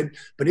 very good,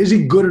 but is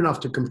he good enough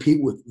to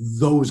compete with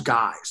those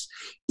guys?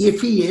 If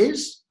he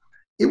is,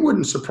 it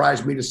wouldn't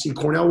surprise me to see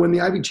Cornell win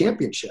the Ivy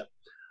Championship.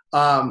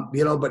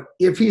 But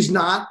if he's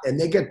not, and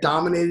they get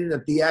dominated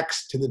at the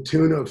X to the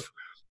tune of,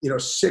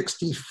 60%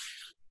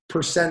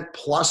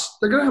 plus,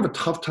 they're going to have a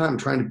tough time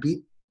trying to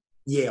beat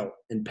Yale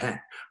and Penn.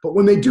 But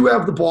when they do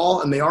have the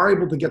ball and they are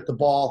able to get the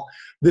ball,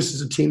 this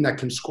is a team that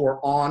can score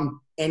on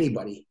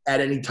anybody at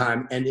any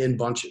time and in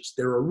bunches.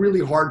 They're a really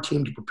hard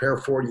team to prepare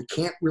for. You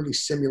can't really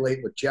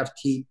simulate what Jeff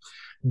Teat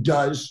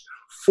does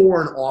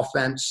for an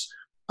offense.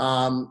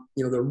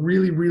 They're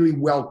really, really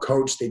well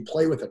coached. They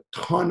play with a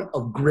ton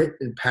of grit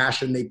and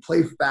passion. They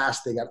play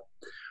fast. They got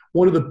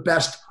one of the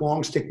best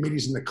long stick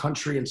middies in the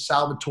country in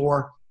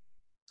Salvatore,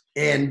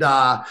 and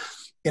a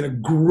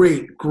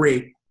great,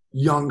 great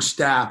young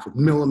staff with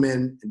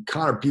Milliman and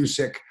Connor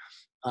Busick.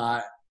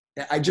 I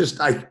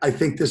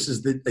think this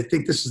is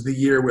the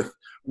year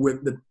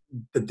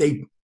that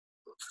they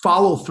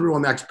follow through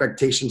on the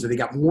expectations, that they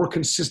got more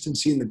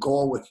consistency in the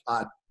goal with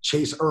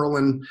Chase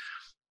Erlin.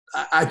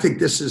 I think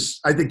this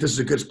is a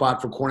good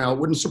spot for Cornell. It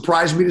wouldn't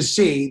surprise me to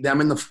see them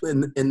in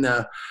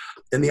the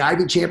in the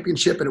Ivy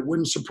Championship, and it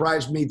wouldn't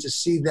surprise me to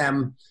see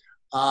them,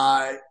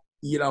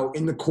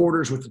 in the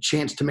quarters with a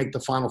chance to make the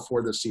Final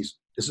Four this season.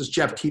 This is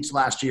Jeff Teat's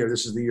last year.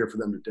 This is the year for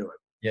them to do it.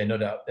 Yeah, no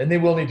doubt. And they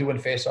will need to win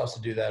faceoffs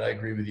to do that. I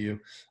agree with you.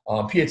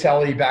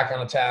 Piatelli back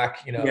on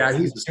attack. He's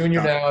a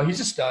junior now. He's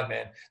a stud,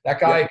 man. That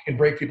guy can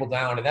break people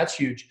down, and that's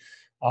huge.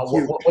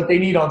 What they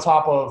need on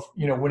top of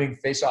winning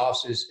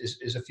faceoffs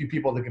is a few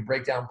people that can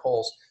break down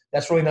pulls.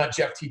 That's really not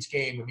Jeff Teat's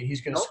game. I mean,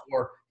 he's going to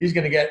score. He's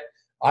going to get,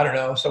 I don't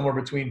know, somewhere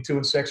between 2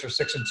 and 6 or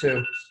 6 and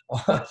 2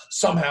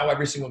 somehow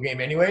every single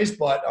game, anyways.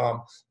 But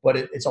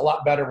it's a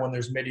lot better when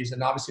there's middies.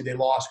 And obviously they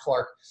lost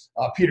Clark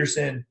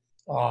Peterson,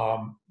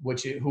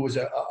 who was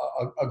a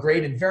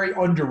great and very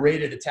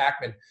underrated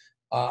attackman,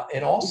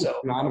 and also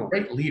a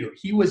great leader.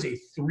 He was a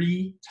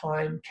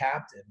 3-time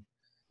captain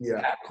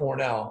at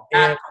Cornell.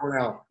 And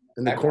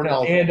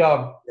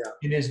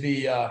is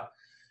the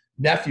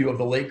nephew of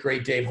the late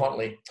great Dave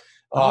Huntley.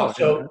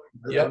 So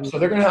they're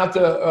going to have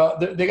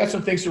to. They got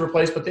some things to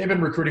replace, but they've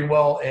been recruiting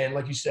well. And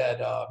like you said,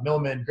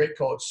 Milliman, great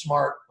coach,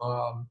 smart,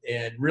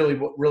 and really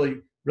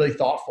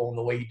thoughtful in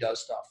the way he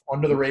does stuff.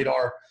 Under the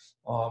radar,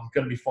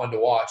 going to be fun to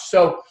watch.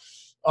 So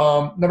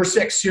number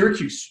 6,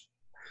 Syracuse.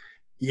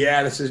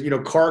 Yeah, this is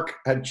Clark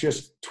had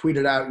just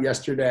tweeted out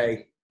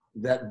yesterday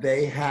that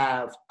they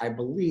have, I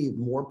believe,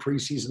 more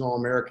preseason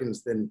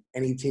All-Americans than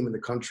any team in the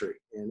country,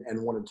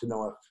 and wanted to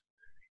know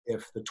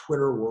if the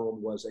Twitter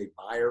world was a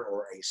buyer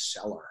or a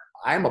seller.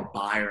 I'm a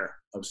buyer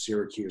of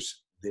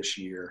Syracuse this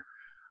year.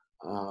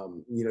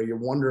 You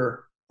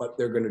wonder what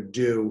they're going to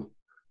do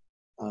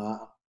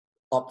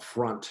up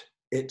front.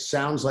 It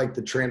sounds like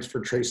the transfer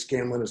Trace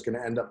Scanlon is going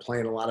to end up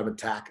playing a lot of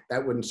attack.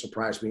 That wouldn't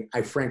surprise me.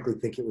 I frankly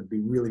think it would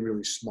be really,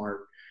 really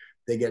smart.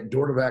 They get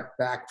Dordevac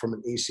back from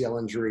an ACL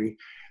injury.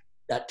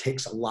 That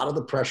takes a lot of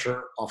the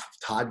pressure off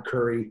of Todd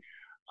Curry.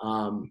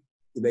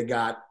 They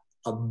got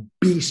a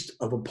beast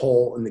of a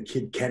pole in the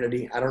kid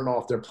Kennedy. I don't know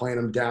if they're playing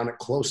him down at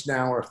close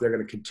now or if they're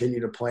going to continue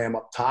to play him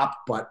up top.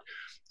 But,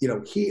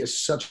 he is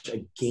such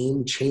a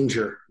game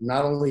changer,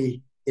 not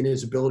only in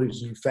his ability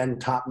to defend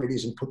top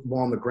middies and put the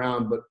ball on the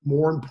ground, but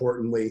more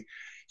importantly,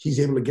 he's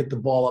able to get the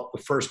ball up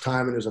the first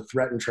time and there's a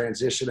threat in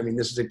transition. I mean,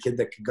 this is a kid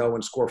that could go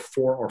and score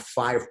 4 or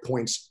 5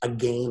 points a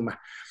game.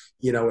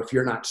 If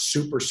you're not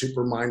super,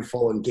 super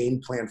mindful and game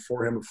plan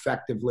for him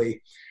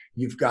effectively.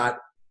 You've got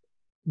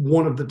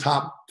one of the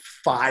top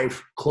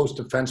 5 close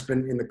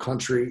defensemen in the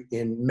country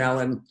in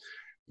Mellon.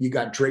 You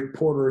got Drake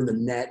Porter in the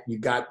net. You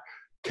got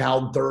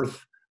Cal Dirth.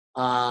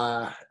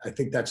 I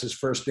think that's his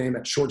first name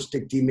at short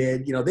stick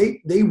D-mid.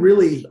 They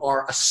really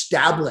are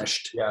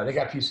established. Yeah, they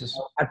got pieces.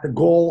 At the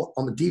goal,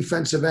 on the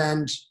defensive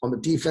end, on the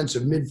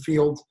defensive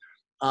midfield.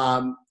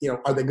 Are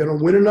they going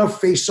to win enough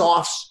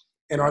face-offs?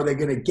 And are they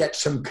going to get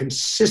some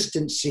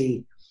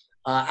consistency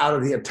out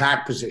of the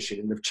attack position?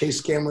 And if Chase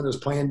Scanlon is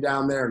playing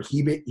down there and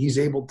he's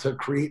able to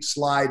create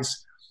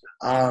slides,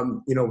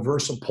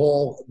 versus a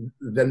pull,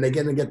 then they're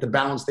going to get the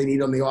balance they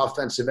need on the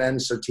offensive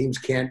end so teams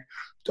can't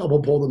double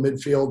pull the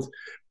midfield.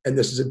 And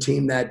this is a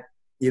team that,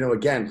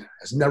 again,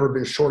 has never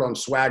been short on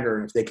swagger.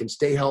 And if they can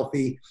stay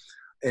healthy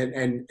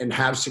and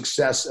have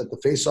success at the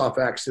face-off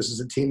X, this is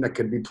a team that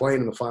could be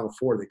playing in the Final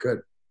Four. They could.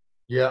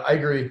 Yeah, I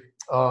agree.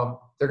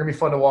 They're going to be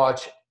fun to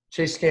watch.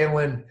 Chase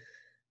Scanlon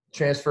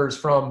transfers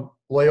from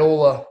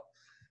Loyola,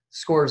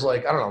 scores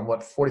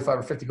 45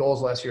 or 50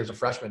 goals last year as a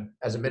freshman,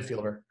 as a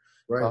midfielder.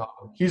 Right.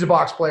 He's a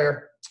box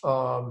player.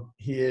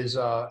 He is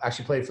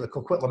actually played for the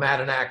Coquitlam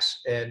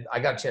Adirondacks, and I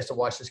got a chance to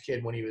watch this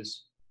kid when he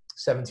was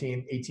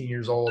 17, 18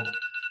 years old.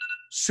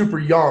 Super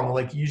young,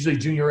 like usually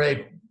junior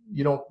A,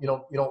 you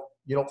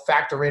don't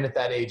factor in at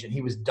that age, and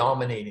he was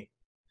dominating.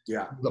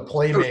 Yeah, the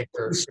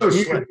playmaker.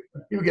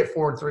 He would get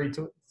 4 and 3,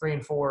 3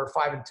 and 4,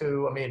 5 and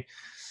 2. I mean.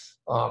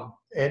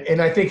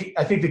 And I think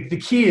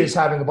the key is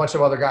having a bunch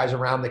of other guys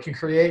around that can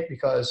create,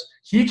 because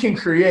he can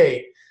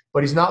create,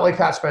 but he's not like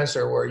Pat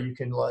Spencer where you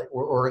can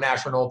or an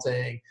Asher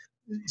Nolting,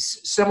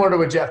 similar to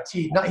a Jeff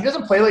Teat. He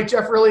doesn't play like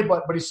Jeff really,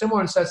 but he's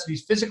similar in the sense that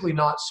he's physically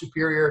not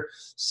superior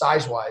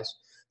size-wise.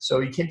 So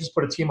you can't just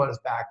put a team on his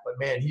back. But,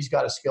 man, he's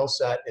got a skill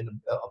set and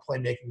a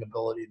playmaking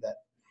ability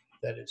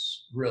that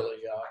is really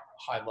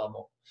high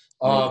level.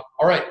 All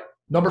right,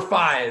 number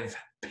 5,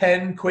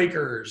 Penn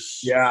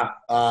Quakers. Yeah,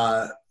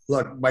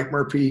 look, Mike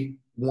Murphy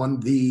won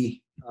the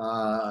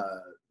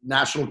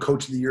National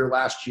Coach of the Year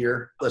last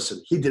year.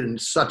 Listen, he did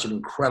such an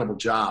incredible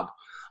job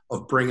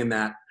of bringing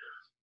that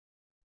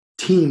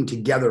team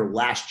together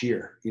last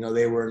year.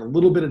 They were in a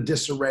little bit of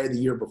disarray the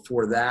year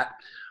before that,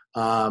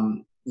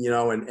 and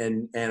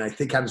I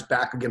think had his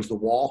back against the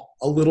wall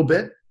a little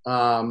bit.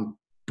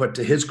 But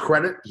to his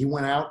credit, he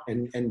went out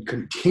and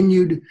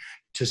continued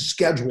to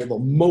schedule the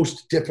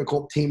most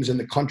difficult teams in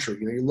the country.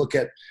 You look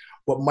at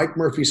what Mike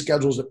Murphy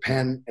schedules at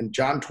Penn and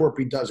John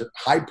Torpy does at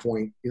High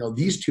Point.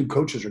 These two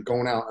coaches are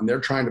going out and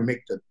they're trying to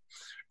make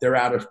their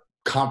out of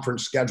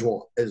conference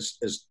schedule as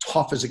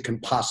tough as it can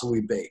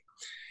possibly be.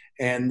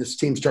 And this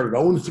team started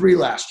 0-3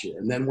 last year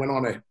and then went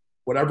on a,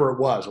 whatever it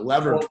was,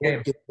 11 or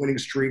 12 winning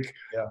streak.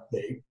 Yeah.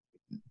 They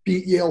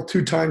beat Yale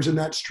 2 times in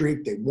that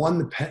streak. They won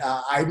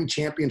the Ivy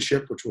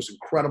Championship, which was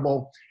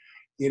incredible.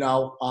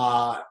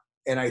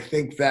 and I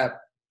think that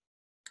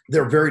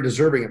they're very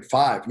deserving at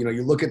 5.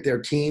 You look at their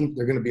team,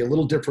 they're going to be a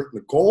little different in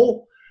the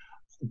goal.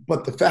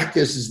 But the fact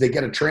is they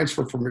get a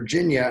transfer from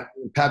Virginia,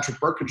 Patrick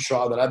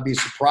Birkinshaw, that I'd be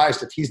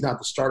surprised if he's not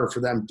the starter for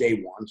them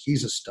day one.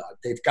 He's a stud.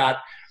 They've got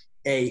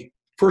a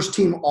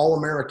first-team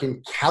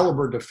All-American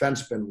caliber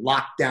defenseman,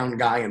 lockdown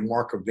guy in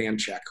Mark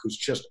Ivanchek, who's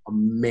just a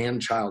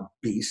man-child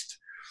beast.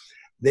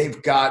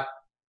 They've got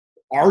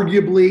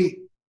arguably,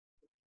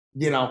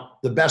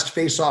 the best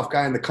face-off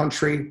guy in the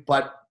country,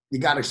 but you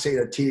got to say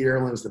that T.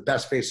 Erlin's the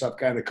best face-off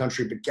guy in the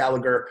country. But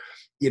Gallagher,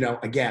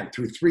 again,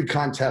 through 3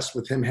 contests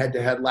with him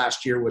head-to-head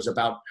last year was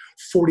about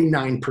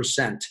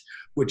 49%,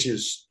 which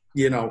is,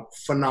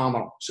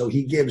 phenomenal. So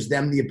he gives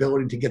them the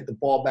ability to get the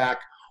ball back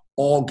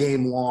all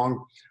game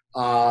long.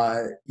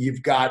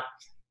 You've got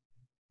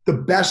the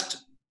best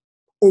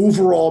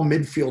overall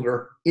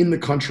midfielder in the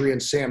country in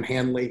Sam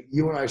Hanley.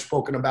 You and I have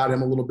spoken about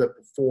him a little bit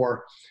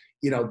before.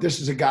 This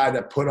is a guy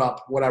that put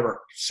up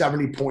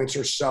 70 points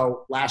or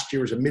so last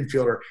year as a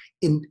midfielder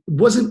and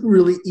wasn't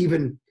really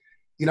even,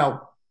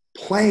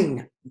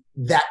 playing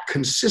that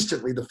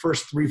consistently the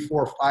first 3,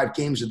 4, 5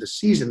 games of the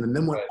season, and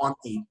then went on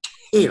a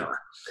tear.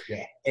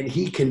 Yeah. And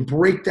he can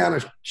break down a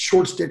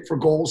short stick for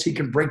goals. He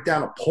can break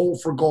down a pole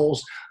for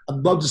goals. I'd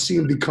love to see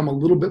him become a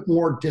little bit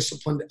more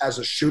disciplined as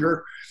a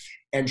shooter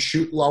and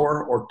shoot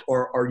lower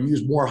or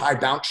use more high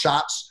bounce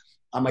shots.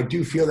 I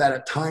do feel that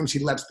at times he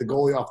lets the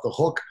goalie off the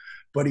hook,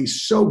 but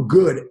he's so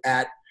good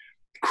at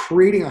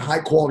creating a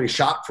high-quality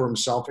shot for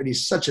himself, and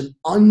he's such an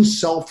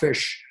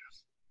unselfish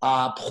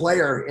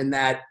player in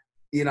that,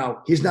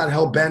 he's not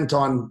hell-bent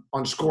on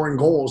scoring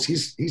goals.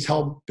 He's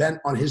hell-bent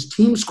on his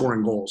team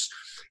scoring goals.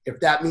 If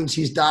that means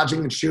he's dodging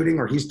and shooting,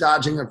 or he's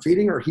dodging and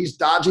feeding, or he's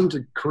dodging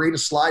to create a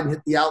slide and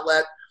hit the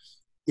outlet,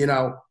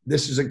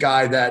 this is a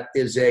guy that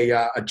is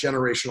a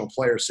generational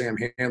player, Sam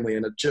Hanley,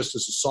 and just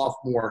as a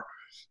sophomore,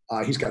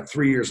 he's got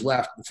 3 years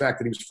left. The fact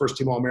that he was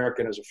first-team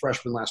All-American as a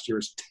freshman last year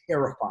is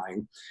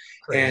terrifying.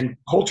 Crazy. And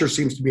culture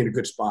seems to be in a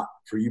good spot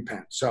for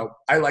UPenn. So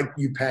I like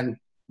UPenn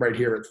right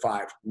here at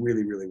 5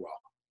 really, really well.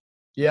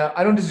 Yeah,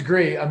 I don't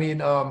disagree. I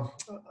mean,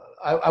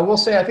 I will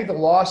say I think the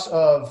loss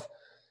of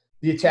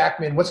the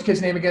attackman, what's the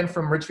kid's name again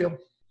from Richfield?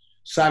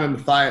 Simon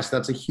Matthias.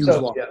 That's a huge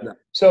loss. Yeah.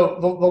 So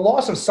the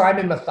loss of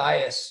Simon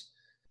Matthias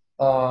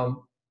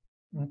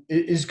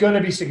is going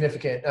to be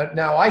significant.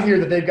 Now, I hear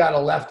that they've got a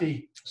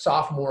lefty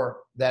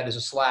sophomore that is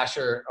a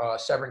slasher,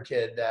 Severn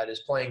kid that is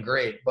playing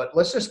great. But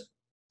let's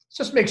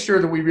just make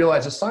sure that we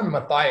realize that Simon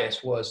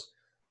Matthias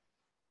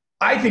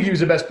I think he was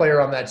the best player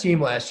on that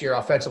team last year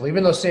offensively,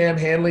 even though Sam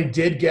Hanley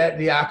did get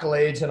the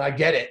accolades, and I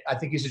get it. I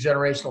think he's a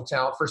generational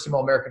talent. First-team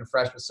All-American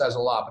freshman says a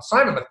lot. But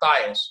Simon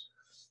Matthias,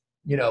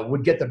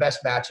 would get the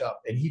best matchup,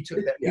 and he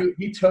took that. Yeah.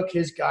 He took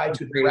his guy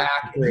to the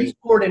rack, and he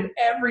scored in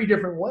every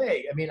different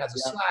way. I mean, as a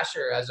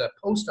slasher, as a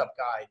post-up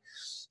guy,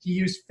 he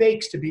used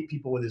fakes to beat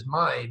people with his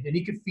mind, and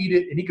he could feed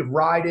it, and he could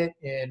ride it,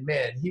 and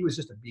man, he was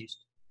just a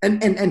beast.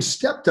 And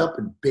stepped up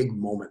in big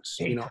moments.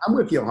 I'm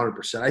with you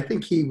 100%. I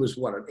think he was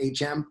an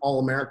HM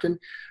All-American,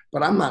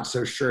 but I'm not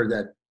so sure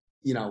that,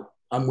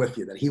 I'm with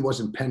you that he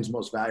wasn't Penn's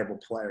most valuable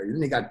player.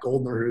 Then they got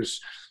Goldner, who's,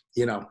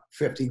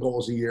 50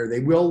 goals a year. They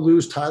will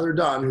lose Tyler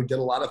Dunn, who did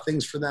a lot of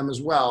things for them as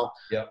well.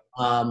 Yeah.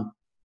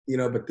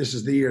 But this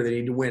is the year they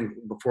need to win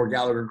before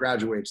Gallagher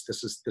graduates.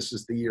 This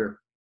is the year.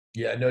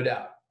 Yeah, no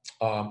doubt.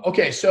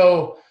 Okay,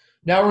 so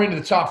now we're into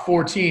the top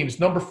 4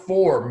 teams. Number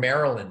 4,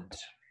 Maryland.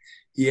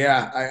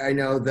 Yeah, I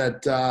know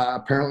that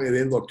apparently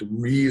they looked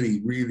really,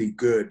 really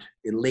good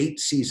in late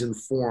season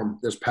form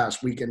this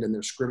past weekend in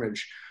their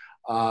scrimmage.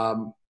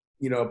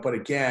 But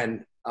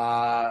again,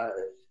 I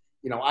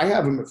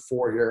have them at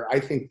 4 here. I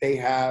think they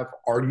have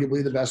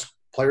arguably the best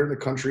player in the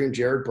country in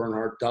Jared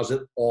Bernhardt, does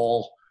it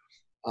all.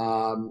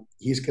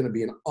 He's going to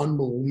be an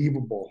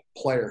unbelievable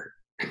player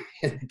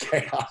in the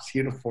Chaos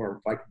uniform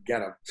if I can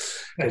get him,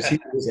 because he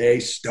is a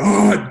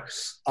stud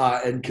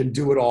and can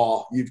do it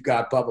all. You've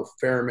got Bubba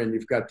Fairman,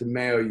 you've got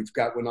DeMeo, you've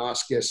got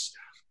Winoskis,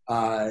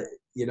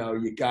 you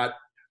got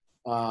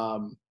a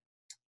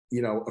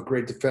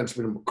great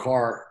defenseman in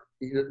McCarr.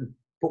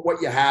 But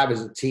what you have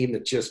is a team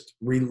that just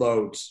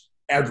reloads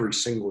every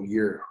single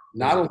year,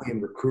 not only in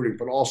recruiting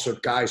but also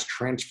guys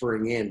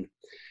transferring in.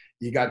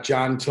 You got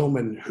John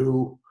Tillman,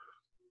 who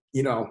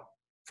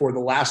for the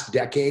last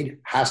decade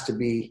has to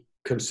be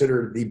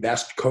considered the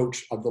best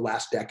coach of the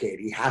last decade.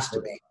 He has to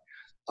be.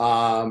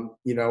 And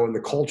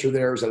the culture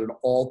there is at an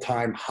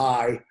all-time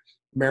high.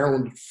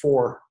 Maryland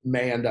 4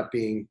 may end up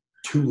being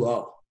too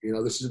low.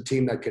 This is a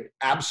team that could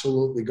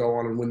absolutely go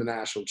on and win the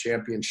national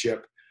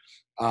championship.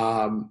 But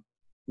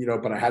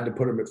I had to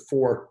put them at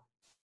 4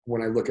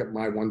 when I look at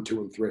my 1,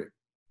 2, and 3.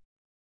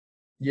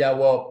 Yeah,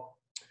 well,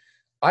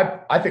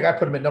 I think I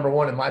put them at number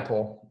 1 in my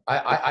poll.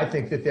 I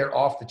think that they're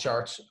off the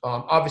charts.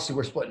 Obviously,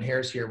 we're splitting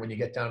hairs here when you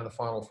get down to the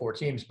final 4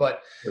 teams.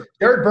 But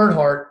Jared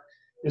Bernhardt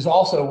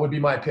would be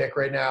my pick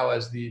right now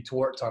as the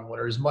Tewaaraton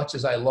winner. As much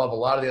as I love a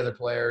lot of the other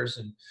players,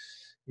 and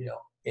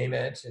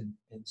Ament and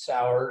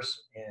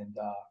Sowers and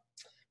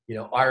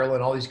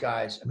Ireland, all these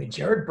guys. I mean,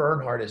 Jared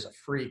Bernhardt is a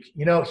freak.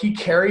 He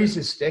carries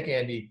his stick,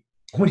 Andy,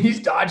 when he's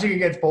dodging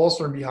against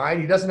Bolster from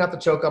behind, he doesn't have to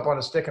choke up on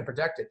a stick and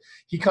protect it.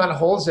 He kind of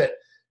holds it,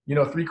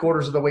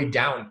 3/4 of the way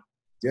down.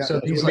 Yeah,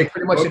 so he's like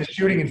pretty much in a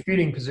shooting and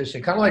feeding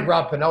position, kind of like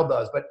Rob Pennell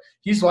does. But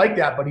he's like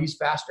that, but he's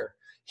faster.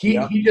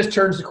 He just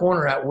turns the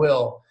corner at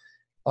will.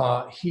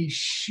 He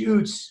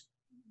shoots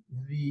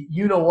the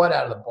you-know-what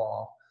out of the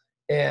ball.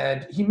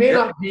 And he may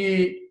not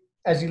be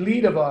as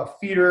elite of a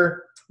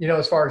feeder,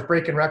 as far as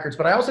breaking records,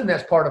 but I also think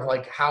that's part of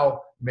like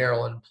how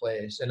Maryland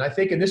plays. And I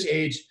think in this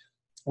age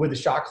with the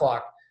shot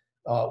clock,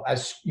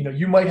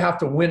 you might have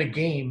to win a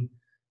game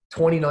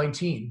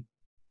 2019.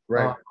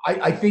 Right.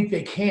 I think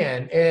they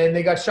can. And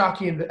they got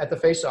Shockey at the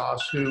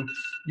faceoffs who,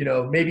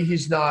 maybe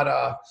he's not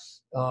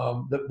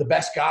the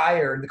best guy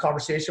or in the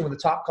conversation with the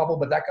top couple,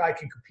 but that guy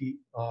can compete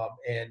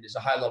and is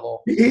a high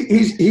level.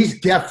 He's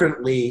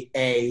definitely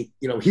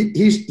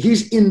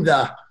he's in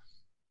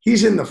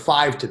the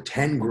 5 to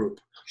 10 group.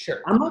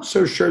 Sure. I'm not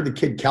so sure the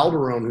kid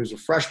Calderon, who's a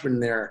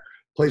freshman there,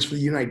 plays for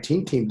the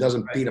U19 team,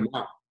 doesn't beat him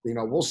out.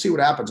 We'll see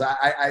what happens.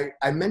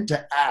 I meant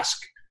to ask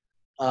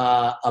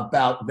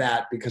about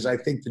that because I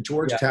think the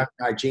Georgetown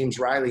guy, James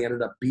Riley,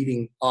 ended up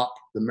beating up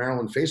the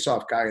Maryland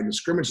faceoff guy in the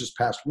scrimmage this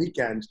past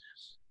weekend.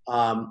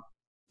 And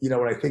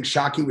I think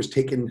Shockey was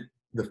taking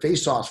the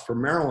faceoffs for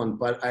Maryland,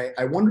 but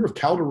I wonder if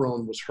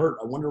Calderon was hurt.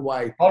 I wonder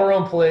why.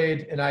 Calderon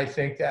played, and I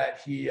think that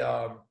he,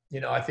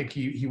 I think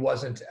he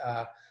wasn't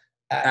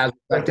at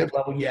that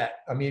level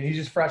yet. I mean, he's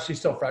just fresh. He's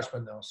still a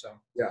freshman though. So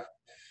yeah.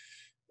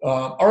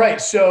 All right.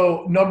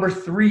 So number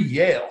 3,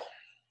 Yale.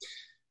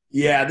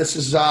 Yeah, this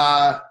is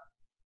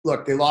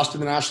look, they lost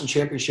in the national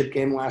championship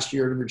game last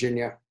year to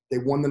Virginia. They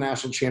won the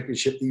national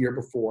championship the year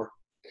before.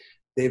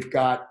 They've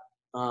got,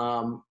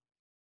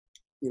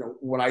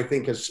 what I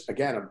think is,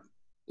 again,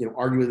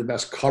 arguably the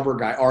best cover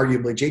guy.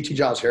 Arguably, JT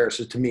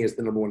Giles-Harris to me is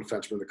the number 1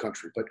 defenseman in the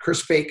country. But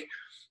Chris Fake,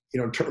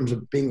 in terms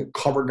of being a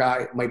cover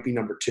guy, might be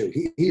number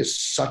 2. He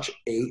is such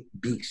a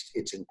beast.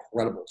 It's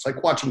incredible. It's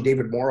like watching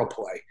David Morrow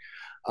play.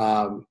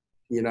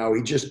 He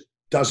just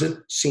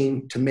doesn't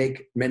seem to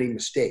make many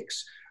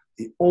mistakes.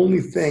 The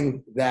only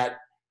thing that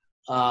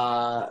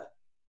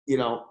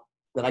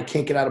that I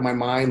can't get out of my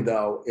mind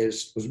though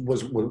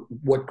was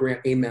what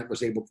Grant Ament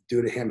was able to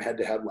do to him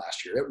head-to-head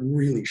last year. It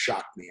really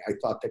shocked me. I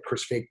thought that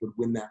Chris Fake would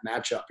win that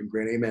matchup, and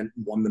Grant Ament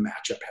won the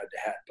matchup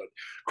head-to-head. But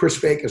Chris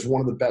Fake is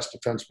one of the best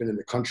defensemen in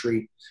the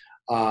country.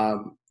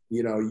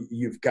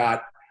 You've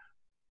got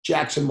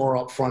Jackson Moore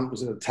up front,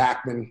 was an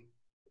attackman,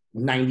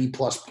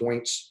 90-plus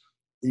points.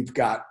 You've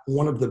got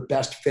one of the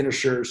best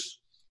finishers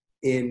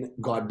in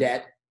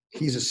Gaudette.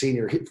 He's a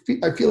senior.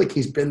 I feel like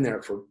he's been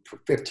there for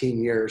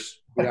 15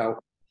 years, and I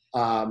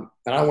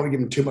don't want to give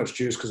him too much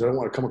juice because I don't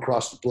want to come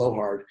across as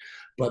blowhard,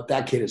 but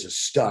that kid is a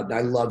stud. And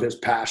I love his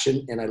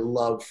passion, and I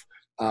love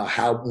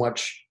how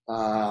much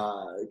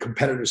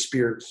competitive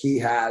spirit he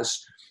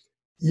has.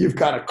 You've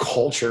got a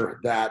culture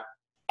that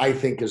I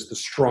think is the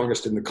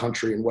strongest in the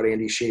country and what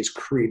Andy Shea's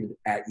created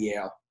at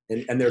Yale.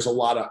 And there's a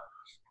lot of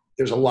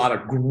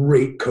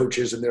great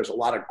coaches, and there's a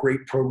lot of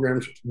great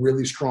programs with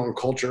really strong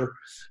culture.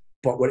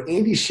 But what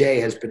Andy Shea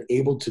has been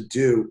able to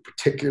do,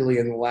 particularly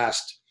in the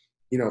last,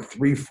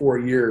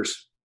 3-4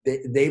 years,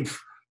 they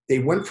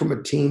went from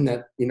a team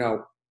that,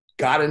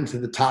 got into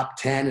the top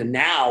 10, and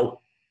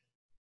now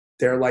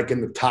they're like in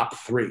the top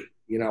 3.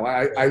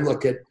 I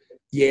look at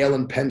Yale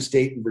and Penn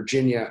State and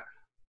Virginia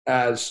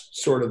as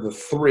sort of the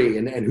 3,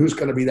 and who's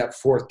going to be that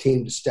 4th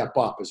team to step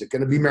up? Is it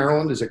going to be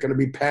Maryland? Is it going to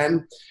be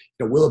Penn?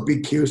 Will it be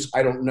Cuse?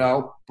 I don't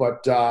know,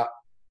 but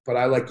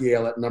I like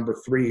Yale at number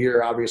 3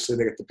 here. Obviously,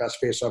 they got the best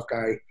faceoff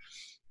guy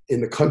in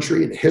the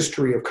country, in the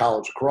history of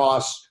college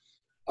lacrosse,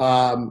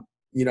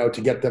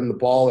 to get them the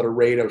ball at a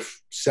rate of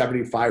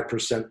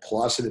 75%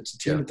 plus. And it's a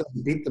team that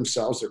doesn't beat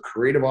themselves. They're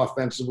creative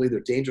offensively. They're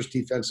dangerous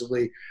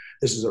defensively.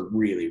 This is a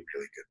really,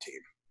 really good team.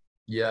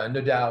 Yeah, no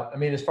doubt. I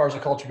mean, as far as the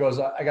culture goes,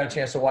 I got a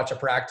chance to watch a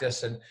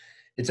practice, and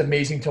it's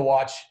amazing to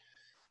watch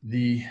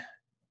the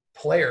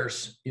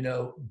players,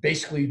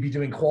 basically be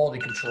doing quality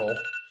control,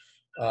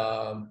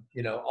 on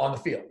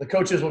the field. The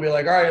coaches will be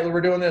like, all right,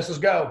 we're doing this, let's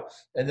go.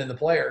 And then the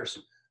players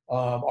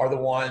are the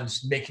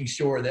ones making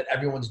sure that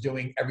everyone's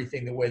doing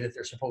everything the way that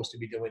they're supposed to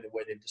be doing, the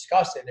way they've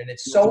discussed it. And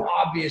it's so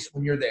obvious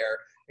when you're there,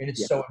 and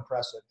it's so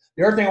impressive.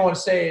 The other thing I want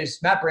to say is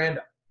Matt Brando.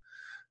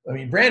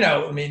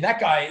 That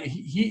guy,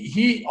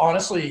 he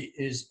honestly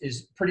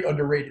is pretty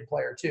underrated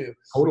player too.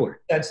 Totally.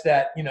 That's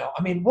that,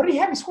 what did he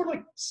have? He scored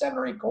like 7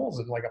 or 8 goals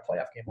in like a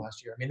playoff game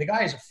last year. The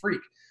guy is a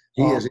freak.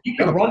 He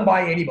can run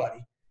by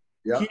anybody.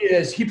 Yep.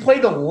 He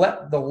played the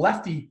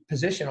lefty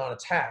position on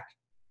attack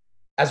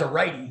as a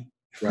righty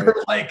for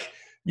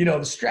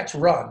the stretch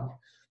run.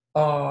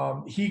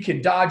 He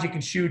can dodge, he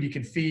can shoot, he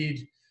can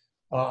feed.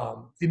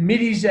 The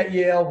middies at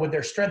Yale with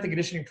their strength and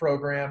conditioning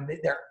program,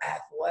 they're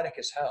athletic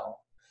as hell.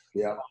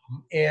 Yeah.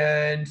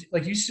 And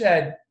like you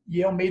said,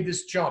 Yale made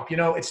this jump.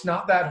 It's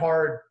not that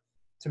hard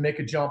to make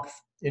a jump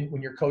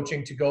when you're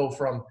coaching, to go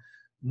from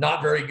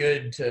not very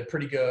good to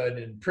pretty good,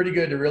 and pretty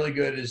good to really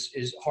good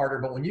is harder.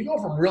 But when you go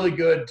from really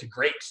good to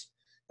great,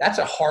 that's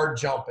a hard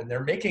jump, and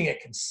they're making it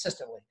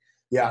consistently.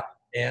 Yeah.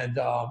 And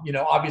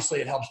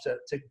obviously it helps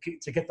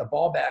to get the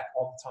ball back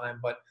all the time.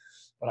 But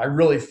I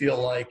really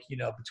feel like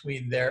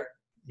between their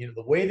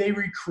the way they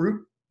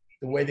recruit,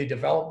 the way they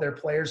develop their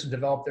players and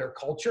develop their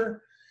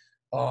culture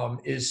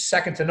is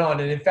second to none.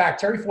 And in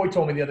fact, Terry Foy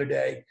told me the other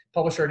day,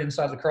 publisher at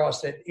Inside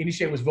Lacrosse, that Andy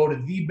Shea was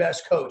voted the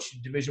best coach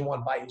in Division I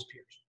by his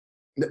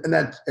peers. And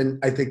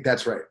I think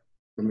that's right.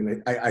 I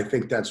mean, I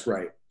think that's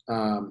right.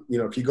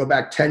 If you go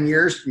back 10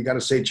 years, you got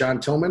to say John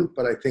Tillman.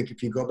 But I think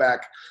if you go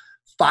back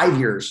 5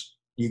 years,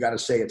 you got to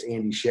say it's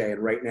Andy Shea.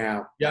 And right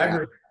now, I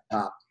agree.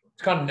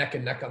 It's kind of neck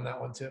and neck on that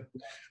one too.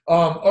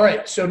 All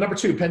right, so number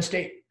 2, Penn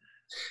State.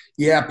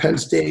 Yeah, Penn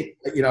State.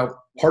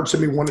 Parts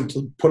of me wanted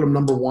to put them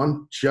number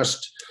 1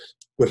 just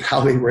with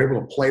how they were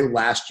able to play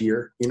last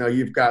year.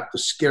 You've got the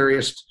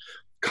scariest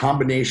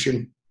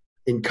combination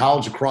in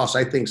college lacrosse,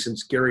 I think,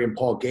 since Gary and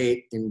Paul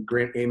Gate and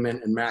Grant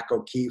Ament and Mac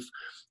O'Keefe.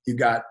 You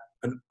got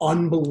an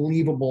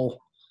unbelievable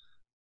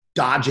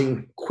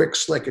dodging, quick,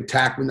 slick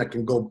attackman that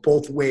can go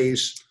both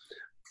ways,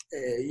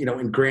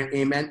 in Grant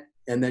Ament.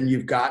 And then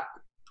you've got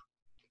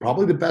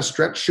probably the best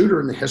stretch shooter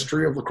in the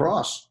history of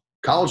lacrosse,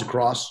 college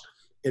lacrosse,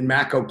 in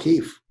Mac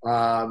O'Keefe.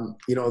 And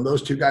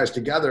those two guys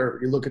together,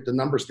 you look at the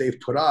numbers they've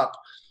put up,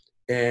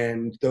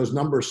 and those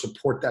numbers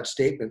support that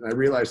statement. I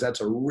realize that's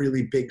a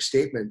really big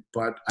statement,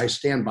 but I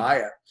stand by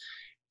it.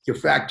 You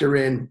factor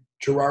in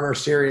Gerard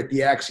Arceri at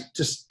the X, he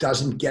just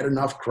doesn't get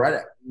enough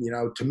credit.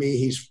 To me,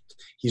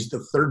 he's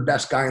the third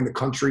best guy in the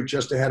country,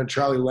 just ahead of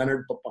Charlie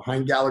Leonard, but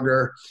behind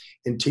Gallagher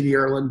and T.D.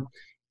 Erlin.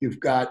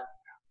 You've got,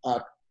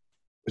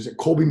 is it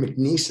Colby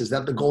McNeese? Is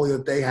that the goalie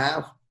that they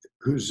have?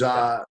 Who's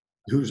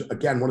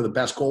again, one of the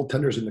best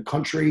goaltenders in the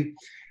country.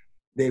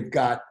 They've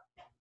got,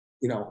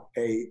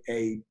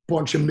 a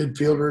bunch of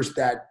midfielders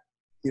that,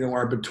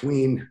 are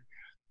between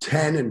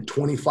 10 and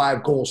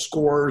 25 goal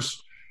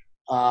scorers.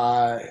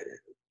 And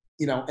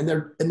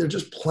they're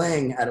just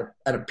playing at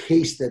a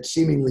pace that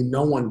seemingly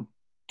no one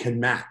can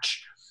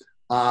match.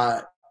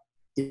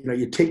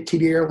 You take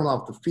T.D. Erlin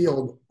off the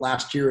field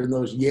last year in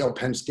those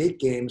Yale-Penn State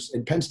games,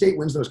 and Penn State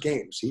wins those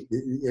games.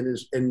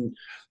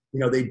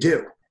 They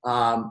do.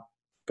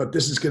 But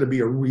this is going to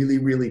be a really,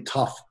 really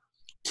tough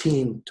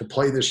team to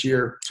play this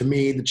year. To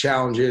me, the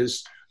challenge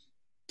is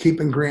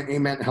keeping Grant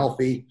Ament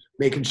healthy,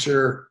 making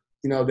sure,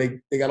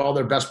 they got all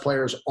their best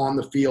players on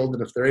the field.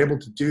 And if they're able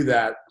to do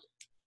that,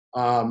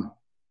 I'm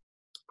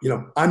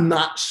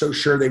not so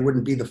sure they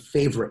wouldn't be the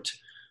favorite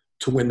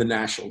to win the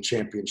national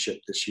championship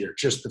this year.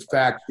 Just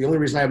the only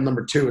reason I have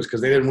number 2 is because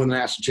they didn't win the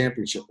national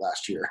championship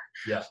last year.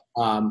 Yeah.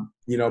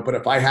 But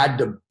if I had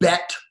to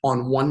bet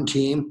on one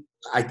team,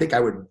 I think I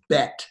would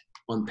bet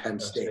on Penn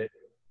State.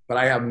 But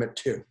I have them at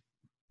 2.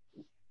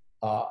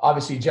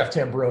 Obviously, Jeff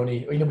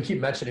Tambroni, we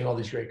keep mentioning all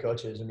these great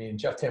coaches. I mean,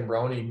 Jeff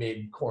Tambroni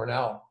made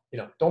Cornell,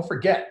 don't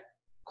forget,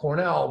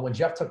 Cornell, when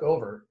Jeff took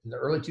over in the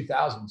early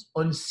 2000s,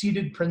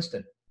 unseeded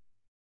Princeton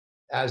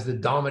as the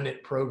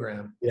dominant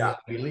program in the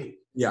Ivy League.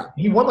 Yeah.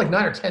 He won like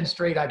 9 or 10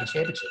 straight Ivy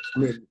championships.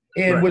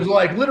 Right. Was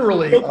like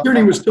literally Bill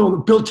Tierney was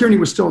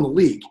still in the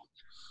league.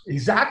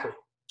 Exactly.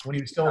 When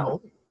he was still in the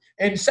league.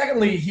 And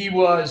secondly, he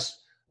was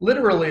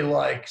literally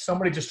like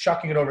somebody just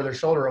chucking it over their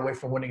shoulder away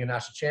from winning a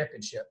national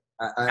championship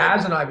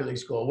as an Ivy League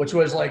school, which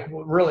was like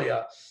really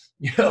a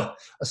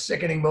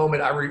sickening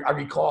moment. I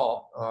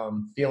recall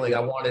feeling I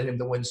wanted him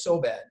to win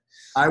so bad.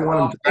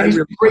 He's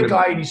a great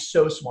guy, and he's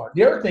so smart.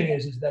 The other thing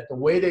is that the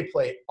way they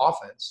play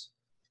offense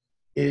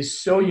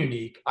is so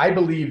unique. I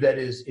believe that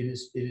it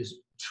is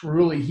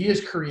truly, he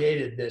has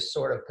created this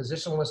sort of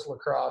positionless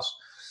lacrosse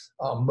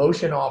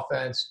motion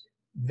offense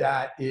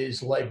that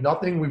is like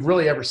nothing we've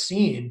really ever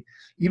seen.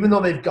 Even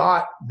though they've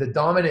got the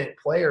dominant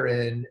player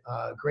in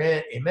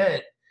Grant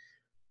Ament,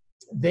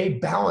 they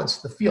balance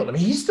the field. I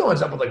mean, he still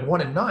ends up with like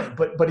 1 and 9,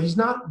 but he's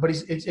not. But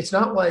it's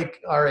not like,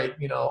 all right,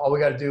 all we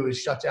got to do is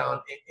shut down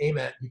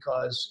Ament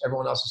because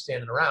everyone else is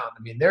standing around.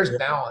 I mean, there's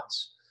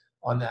balance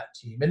on that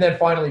team. And then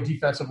finally,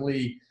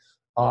 defensively,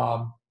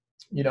 they're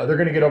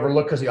going to get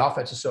overlooked because the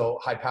offense is so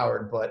high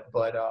powered. But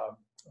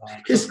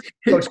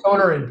Coach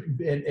Stoner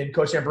and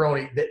Coach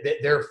Tambroni,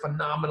 they're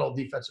phenomenal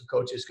defensive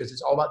coaches because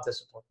it's all about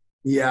discipline.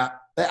 Yeah,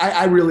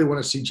 I really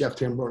want to see Jeff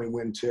Tambroni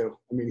win too.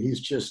 I mean,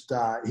 he's just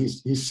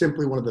he's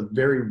simply one of the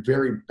very,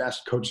 very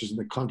best coaches in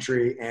the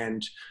country.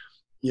 And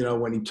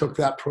when he took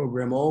that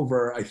program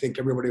over, I think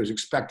everybody was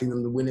expecting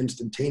them to win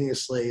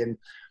instantaneously. And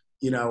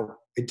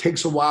it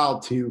takes a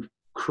while to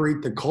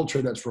create the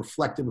culture that's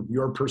reflective of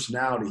your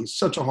personality. He's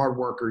such a hard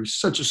worker. He's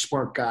such a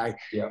smart guy.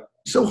 Yeah,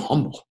 so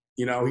humble.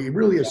 He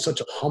really is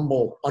such a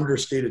humble,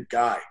 understated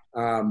guy.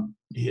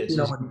 He is.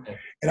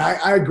 And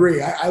I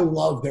agree. I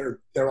love their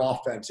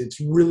offense.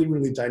 It's really,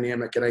 really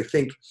dynamic. And I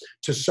think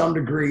to some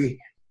degree,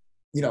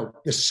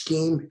 the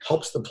scheme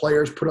helps the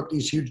players put up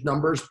these huge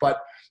numbers. But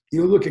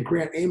you look at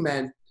Grant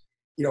Ament,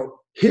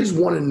 his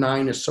 1 and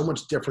 9 is so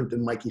much different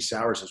than Mikey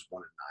Sowers'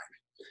 1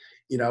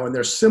 and 9. And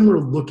they're similar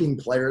looking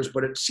players,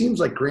 but it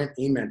seems like Grant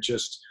Ament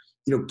just,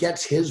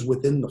 gets his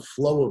within the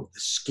flow of the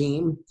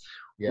scheme.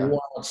 Yeah.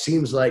 Well, it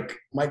seems like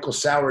Michael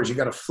Sowers, you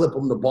got to flip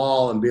him the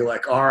ball and be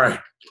like, all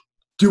right,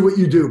 do what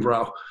you do,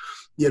 bro.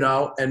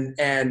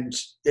 and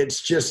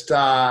it's just,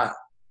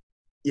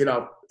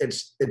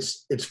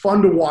 it's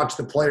fun to watch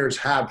the players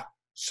have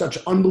such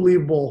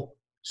unbelievable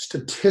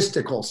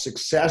statistical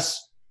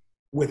success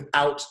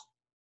without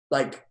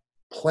like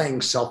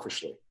playing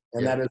selfishly.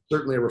 And that is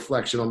certainly a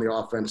reflection on the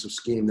offensive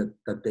scheme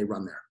that they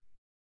run there.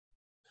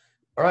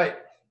 All right.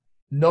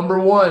 Number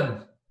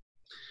one.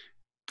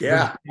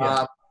 Yeah.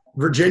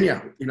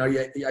 Virginia,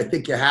 I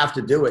think you have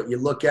to do it. You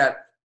look at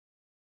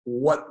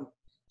what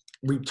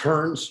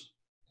returns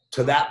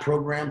to that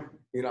program.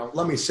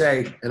 Let me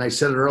say, and I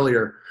said it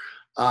earlier,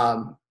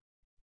 Lars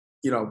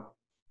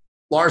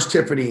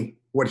Tiffany,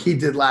 what he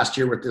did last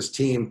year with this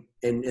team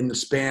in the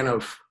span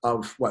of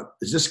what,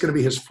 is this going to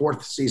be his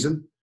fourth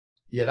season?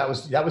 Yeah, that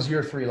was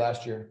year 3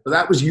 last year. So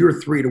that was year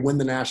 3 to win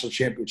the national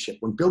championship.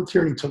 When Bill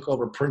Tierney took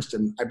over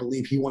Princeton, I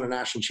believe he won a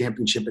national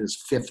championship in his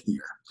 5th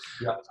year.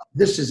 Yep.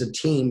 This is a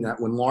team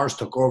that when Lars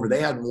took over, they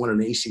hadn't won an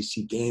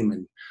ACC game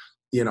in,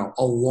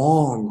 a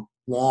long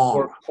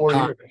 4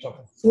 time. years or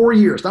something. 4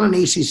 years, not an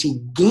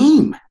ACC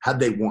game had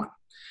they won.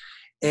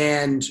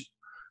 And,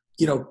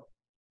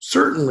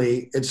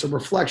 certainly it's a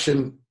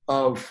reflection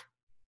of,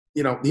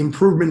 the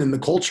improvement in the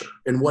culture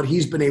and what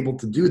he's been able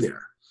to do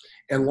there.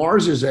 And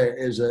Lars is a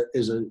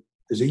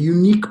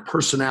unique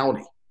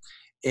personality,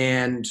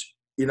 and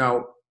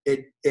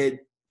it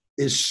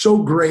is so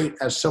great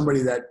as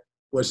somebody that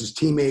was his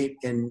teammate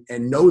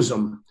and knows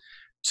him,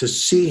 to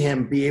see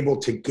him be able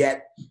to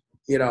get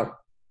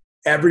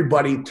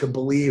everybody to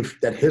believe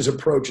that his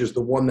approach is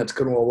the one that's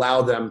going to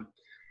allow them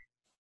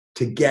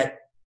to get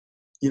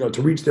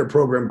to reach their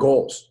program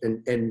goals,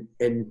 and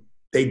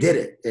they did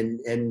it, and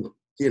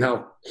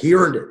he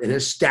earned it, and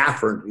his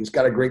staff earned it. He's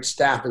got a great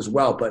staff as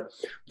well. But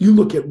you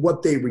look at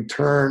what they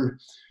return,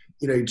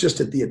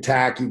 just at the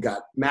attack, you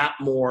got Matt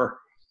Moore,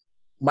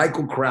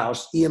 Michael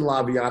Kraus, Ian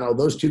Laviano,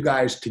 those 2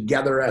 guys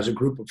together as a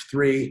group of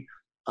 3,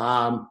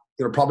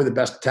 probably the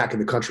best attack in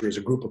the country as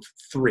a group of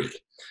 3.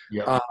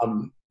 Yeah.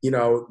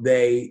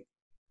 They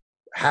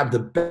have the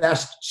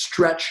best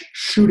stretch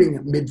shooting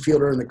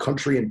midfielder in the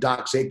country in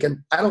Doc Zakin.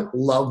 I don't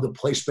love the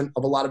placement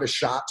of a lot of his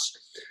shots,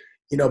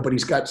 but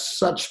he's got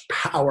such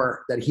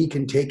power that he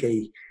can take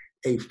a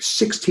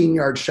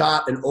 16-yard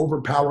shot and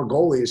overpower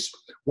goalies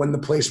when the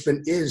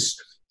placement is,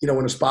 in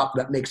a spot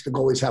that makes the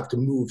goalies have to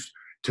move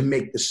to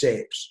make the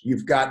saves.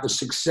 You've got the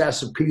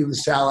success of Petey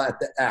LaSala at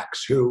the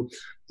X, who,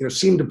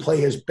 seemed to play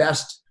his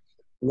best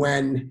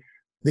when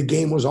the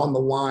game was on the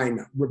line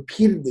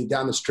repeatedly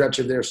down the stretch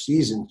of their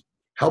season,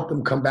 helped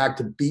them come back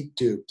to beat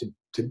Duke,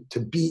 to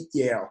beat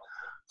Yale.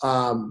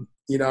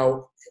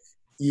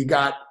 You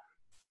got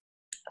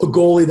a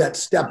goalie that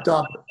stepped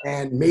up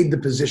and made the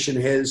position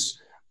his.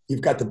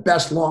 You've got the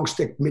best long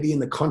stick midi in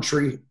the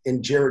country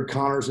in Jared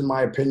Connors, in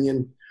my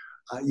opinion.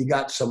 You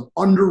got some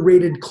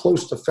underrated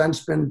close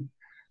defensemen.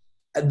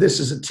 This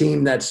is a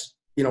team that's,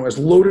 as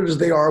loaded as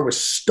they are with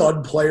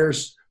stud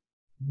players.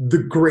 The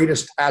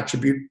greatest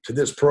attribute to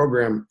this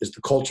program is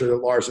the culture that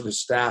Lars and his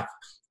staff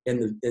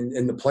and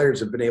the players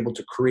have been able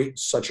to create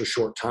such a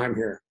short time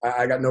here.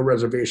 I got no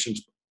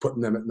reservations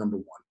putting them at number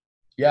 1.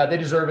 Yeah, they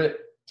deserve it.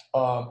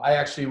 I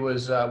actually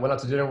went out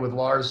to dinner with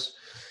Lars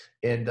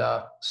and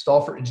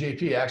Stalfort and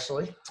JP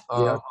actually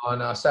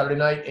on Saturday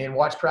night, and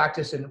watched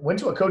practice, and went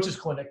to a coach's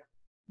clinic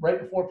right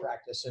before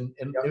practice. And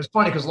it was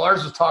funny because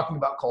Lars was talking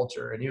about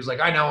culture, and he was like,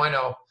 I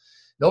know.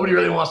 Nobody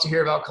really wants to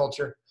hear about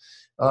culture.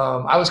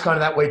 I was kind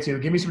of that way too.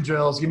 Give me some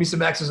drills, give me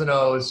some X's and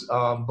O's.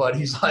 But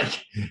he's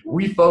like,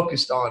 we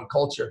focused on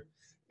culture,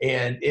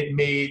 and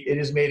it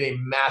has made a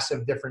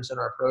massive difference in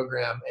our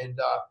program. And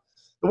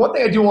the one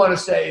thing I do want to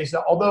say is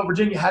that although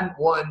Virginia hadn't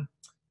won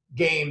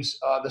games,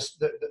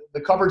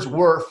 the cupboards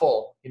were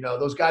full.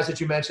 Those guys that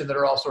you mentioned that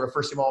are all sort of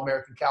first-team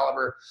All-American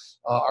caliber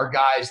are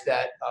guys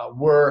that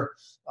were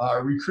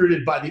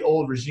recruited by the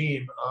old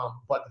regime.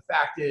 But the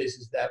fact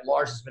is that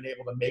Lars has been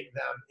able to make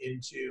them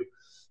into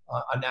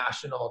a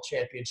national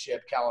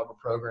championship caliber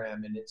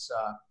program, and it's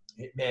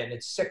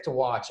sick to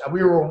watch.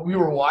 We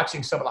were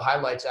watching some of the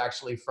highlights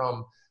actually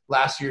from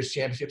last year's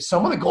championship.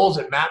 Some of the goals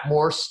that Matt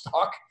Moore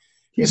stuck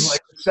in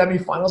like the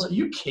semifinals. Are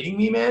you kidding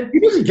me, man? He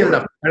doesn't get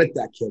enough credit,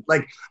 that kid.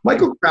 Like,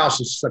 Michael Kraus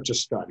is such a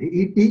stud.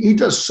 He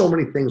does so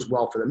many things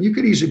well for them. You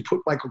could easily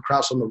put Michael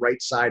Kraus on the right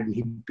side and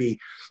he'd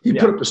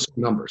put up the same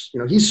numbers.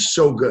 He's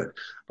so good.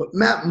 But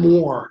Matt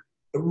Moore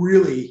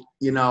really,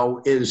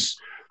 is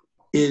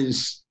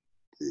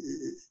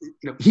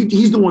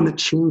he's the one that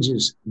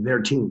changes their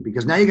team,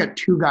 because now you got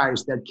 2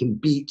 guys that can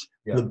beat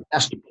the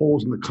best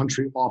poles in the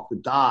country off the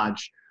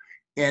dodge.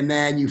 And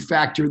then you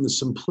factor in the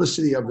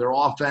simplicity of their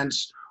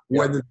offense,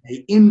 whether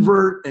they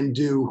invert and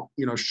do,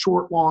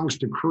 short longs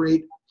to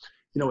create,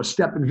 a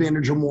step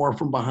advantage or more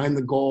from behind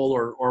the goal,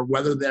 or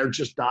whether they're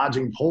just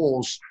dodging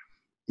poles,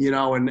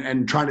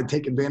 and trying to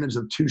take advantage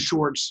of 2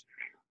 shorts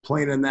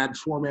playing in that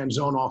 4-man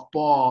zone off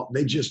ball.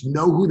 They just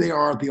know who they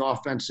are at the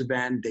offensive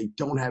end. They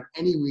don't have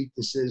any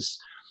weaknesses.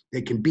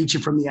 They can beat you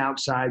from the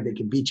outside. They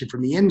can beat you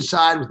from the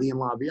inside with Ian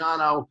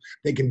Laviano.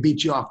 They can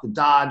beat you off the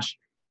dodge,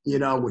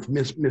 with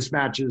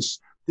mismatches.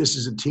 This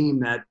is a team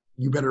that,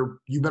 you better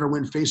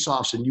win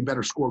faceoffs and you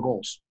better score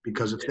goals,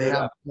 because if they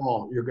have the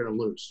ball, you're going to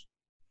lose.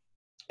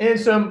 And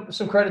some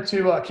credit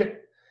to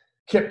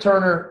Kip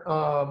Turner,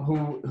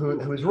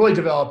 who has really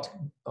developed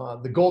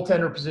the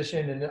goaltender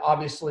position, and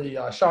obviously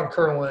Sean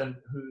Kerwin,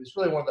 who's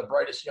really one of the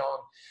brightest young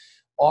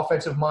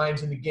offensive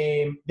minds in the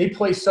game. They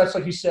play such,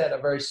 like you said, a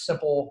very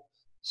simple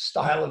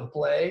style of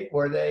play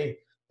where they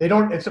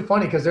don't – it's so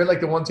funny because they're like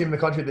the one team in the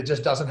country that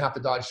just doesn't have to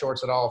dodge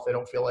shorts at all if they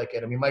don't feel like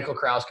it. I mean, Michael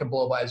Krause can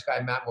blow by his guy.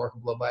 Matt Moore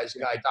can blow by his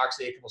guy. Doc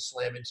Zakin will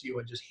slam into you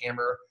and just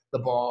hammer the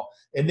ball.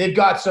 And they've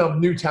got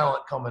some new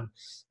talent coming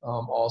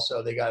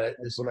also. They got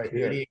this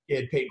Canadian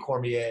kid, Peyton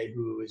Cormier,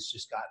 who has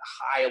just got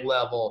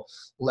high-level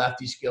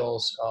lefty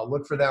skills.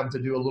 Look for them to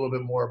do a little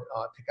bit more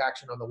pick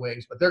action on the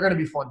wings, but they're going to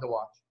be fun to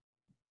watch.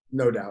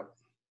 No doubt.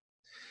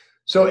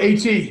 So,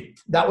 AT,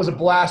 that was a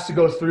blast to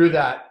go through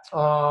that.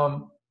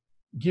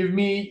 Give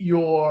me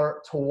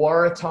your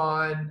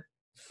Tewaaraton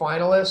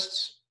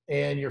finalists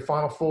and your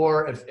Final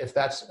Four, if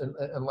that's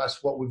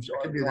unless what we've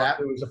gone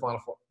through is a Final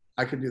Four.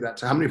 I could do that.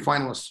 So how many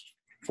finalists?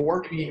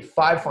 4? Give me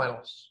 5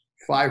 finalists.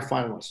 5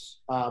 finalists.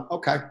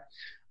 Okay.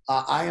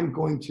 I am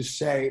going to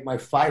say my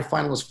 5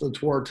 finalists for the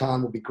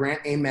Tewaaraton will be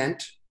Grant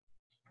Ament,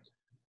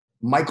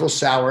 Michael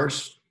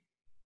Sowers,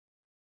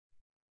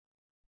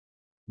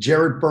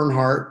 Jared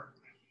Bernhardt,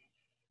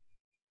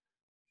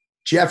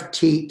 Jeff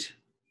Teat,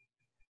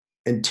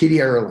 and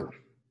T.D. Erlin.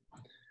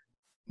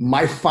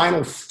 My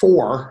Final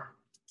 4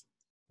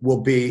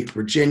 will be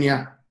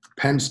Virginia,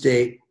 Penn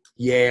State,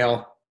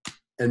 Yale,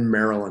 and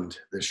Maryland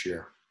this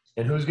year.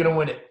 And who's going to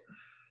win it?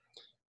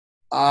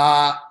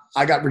 I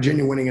got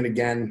Virginia winning it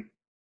again.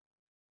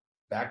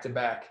 Back to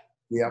back.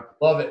 Yep.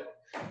 Love it.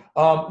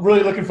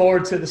 Really looking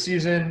forward to the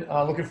season.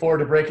 Looking forward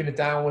to breaking it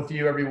down with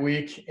you every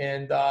week.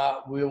 And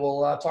we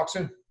will talk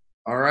soon.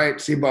 All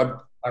right. See you, bud.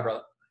 Bye,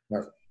 brother.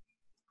 Bye.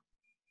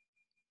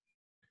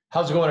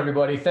 How's it going,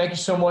 everybody? Thank you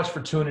so much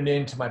for tuning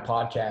in to my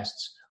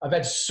podcasts. I've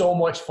had so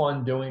much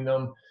fun doing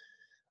them.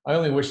 I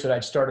only wish that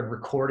I'd started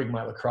recording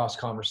my lacrosse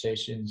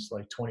conversations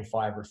like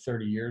 25 or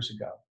 30 years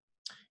ago.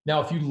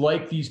 Now, if you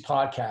like these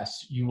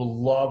podcasts, you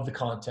will love the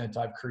content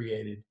I've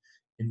created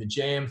in the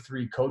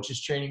JM3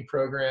 coaches training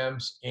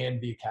programs and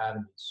the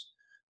academies.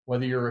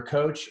 Whether you're a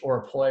coach or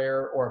a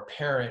player or a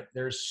parent,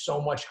 there's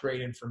so much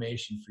great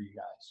information for you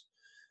guys.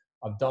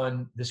 I've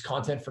done this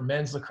content for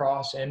men's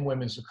lacrosse and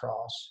women's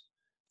lacrosse,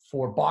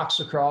 for box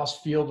lacrosse,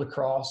 field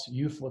lacrosse,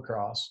 youth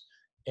lacrosse.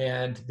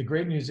 And the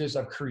great news is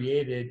I've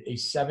created a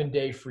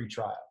 7-day free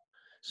trial.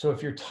 So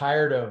if you're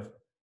tired of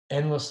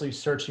endlessly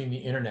searching the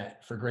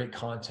internet for great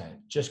content,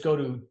 just go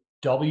to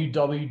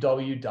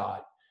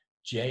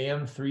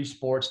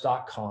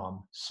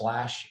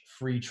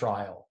www.jm3sports.com/free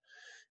trial.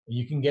 And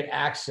you can get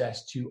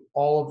access to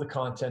all of the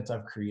content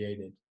I've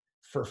created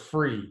for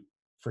free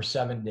for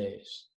 7 days.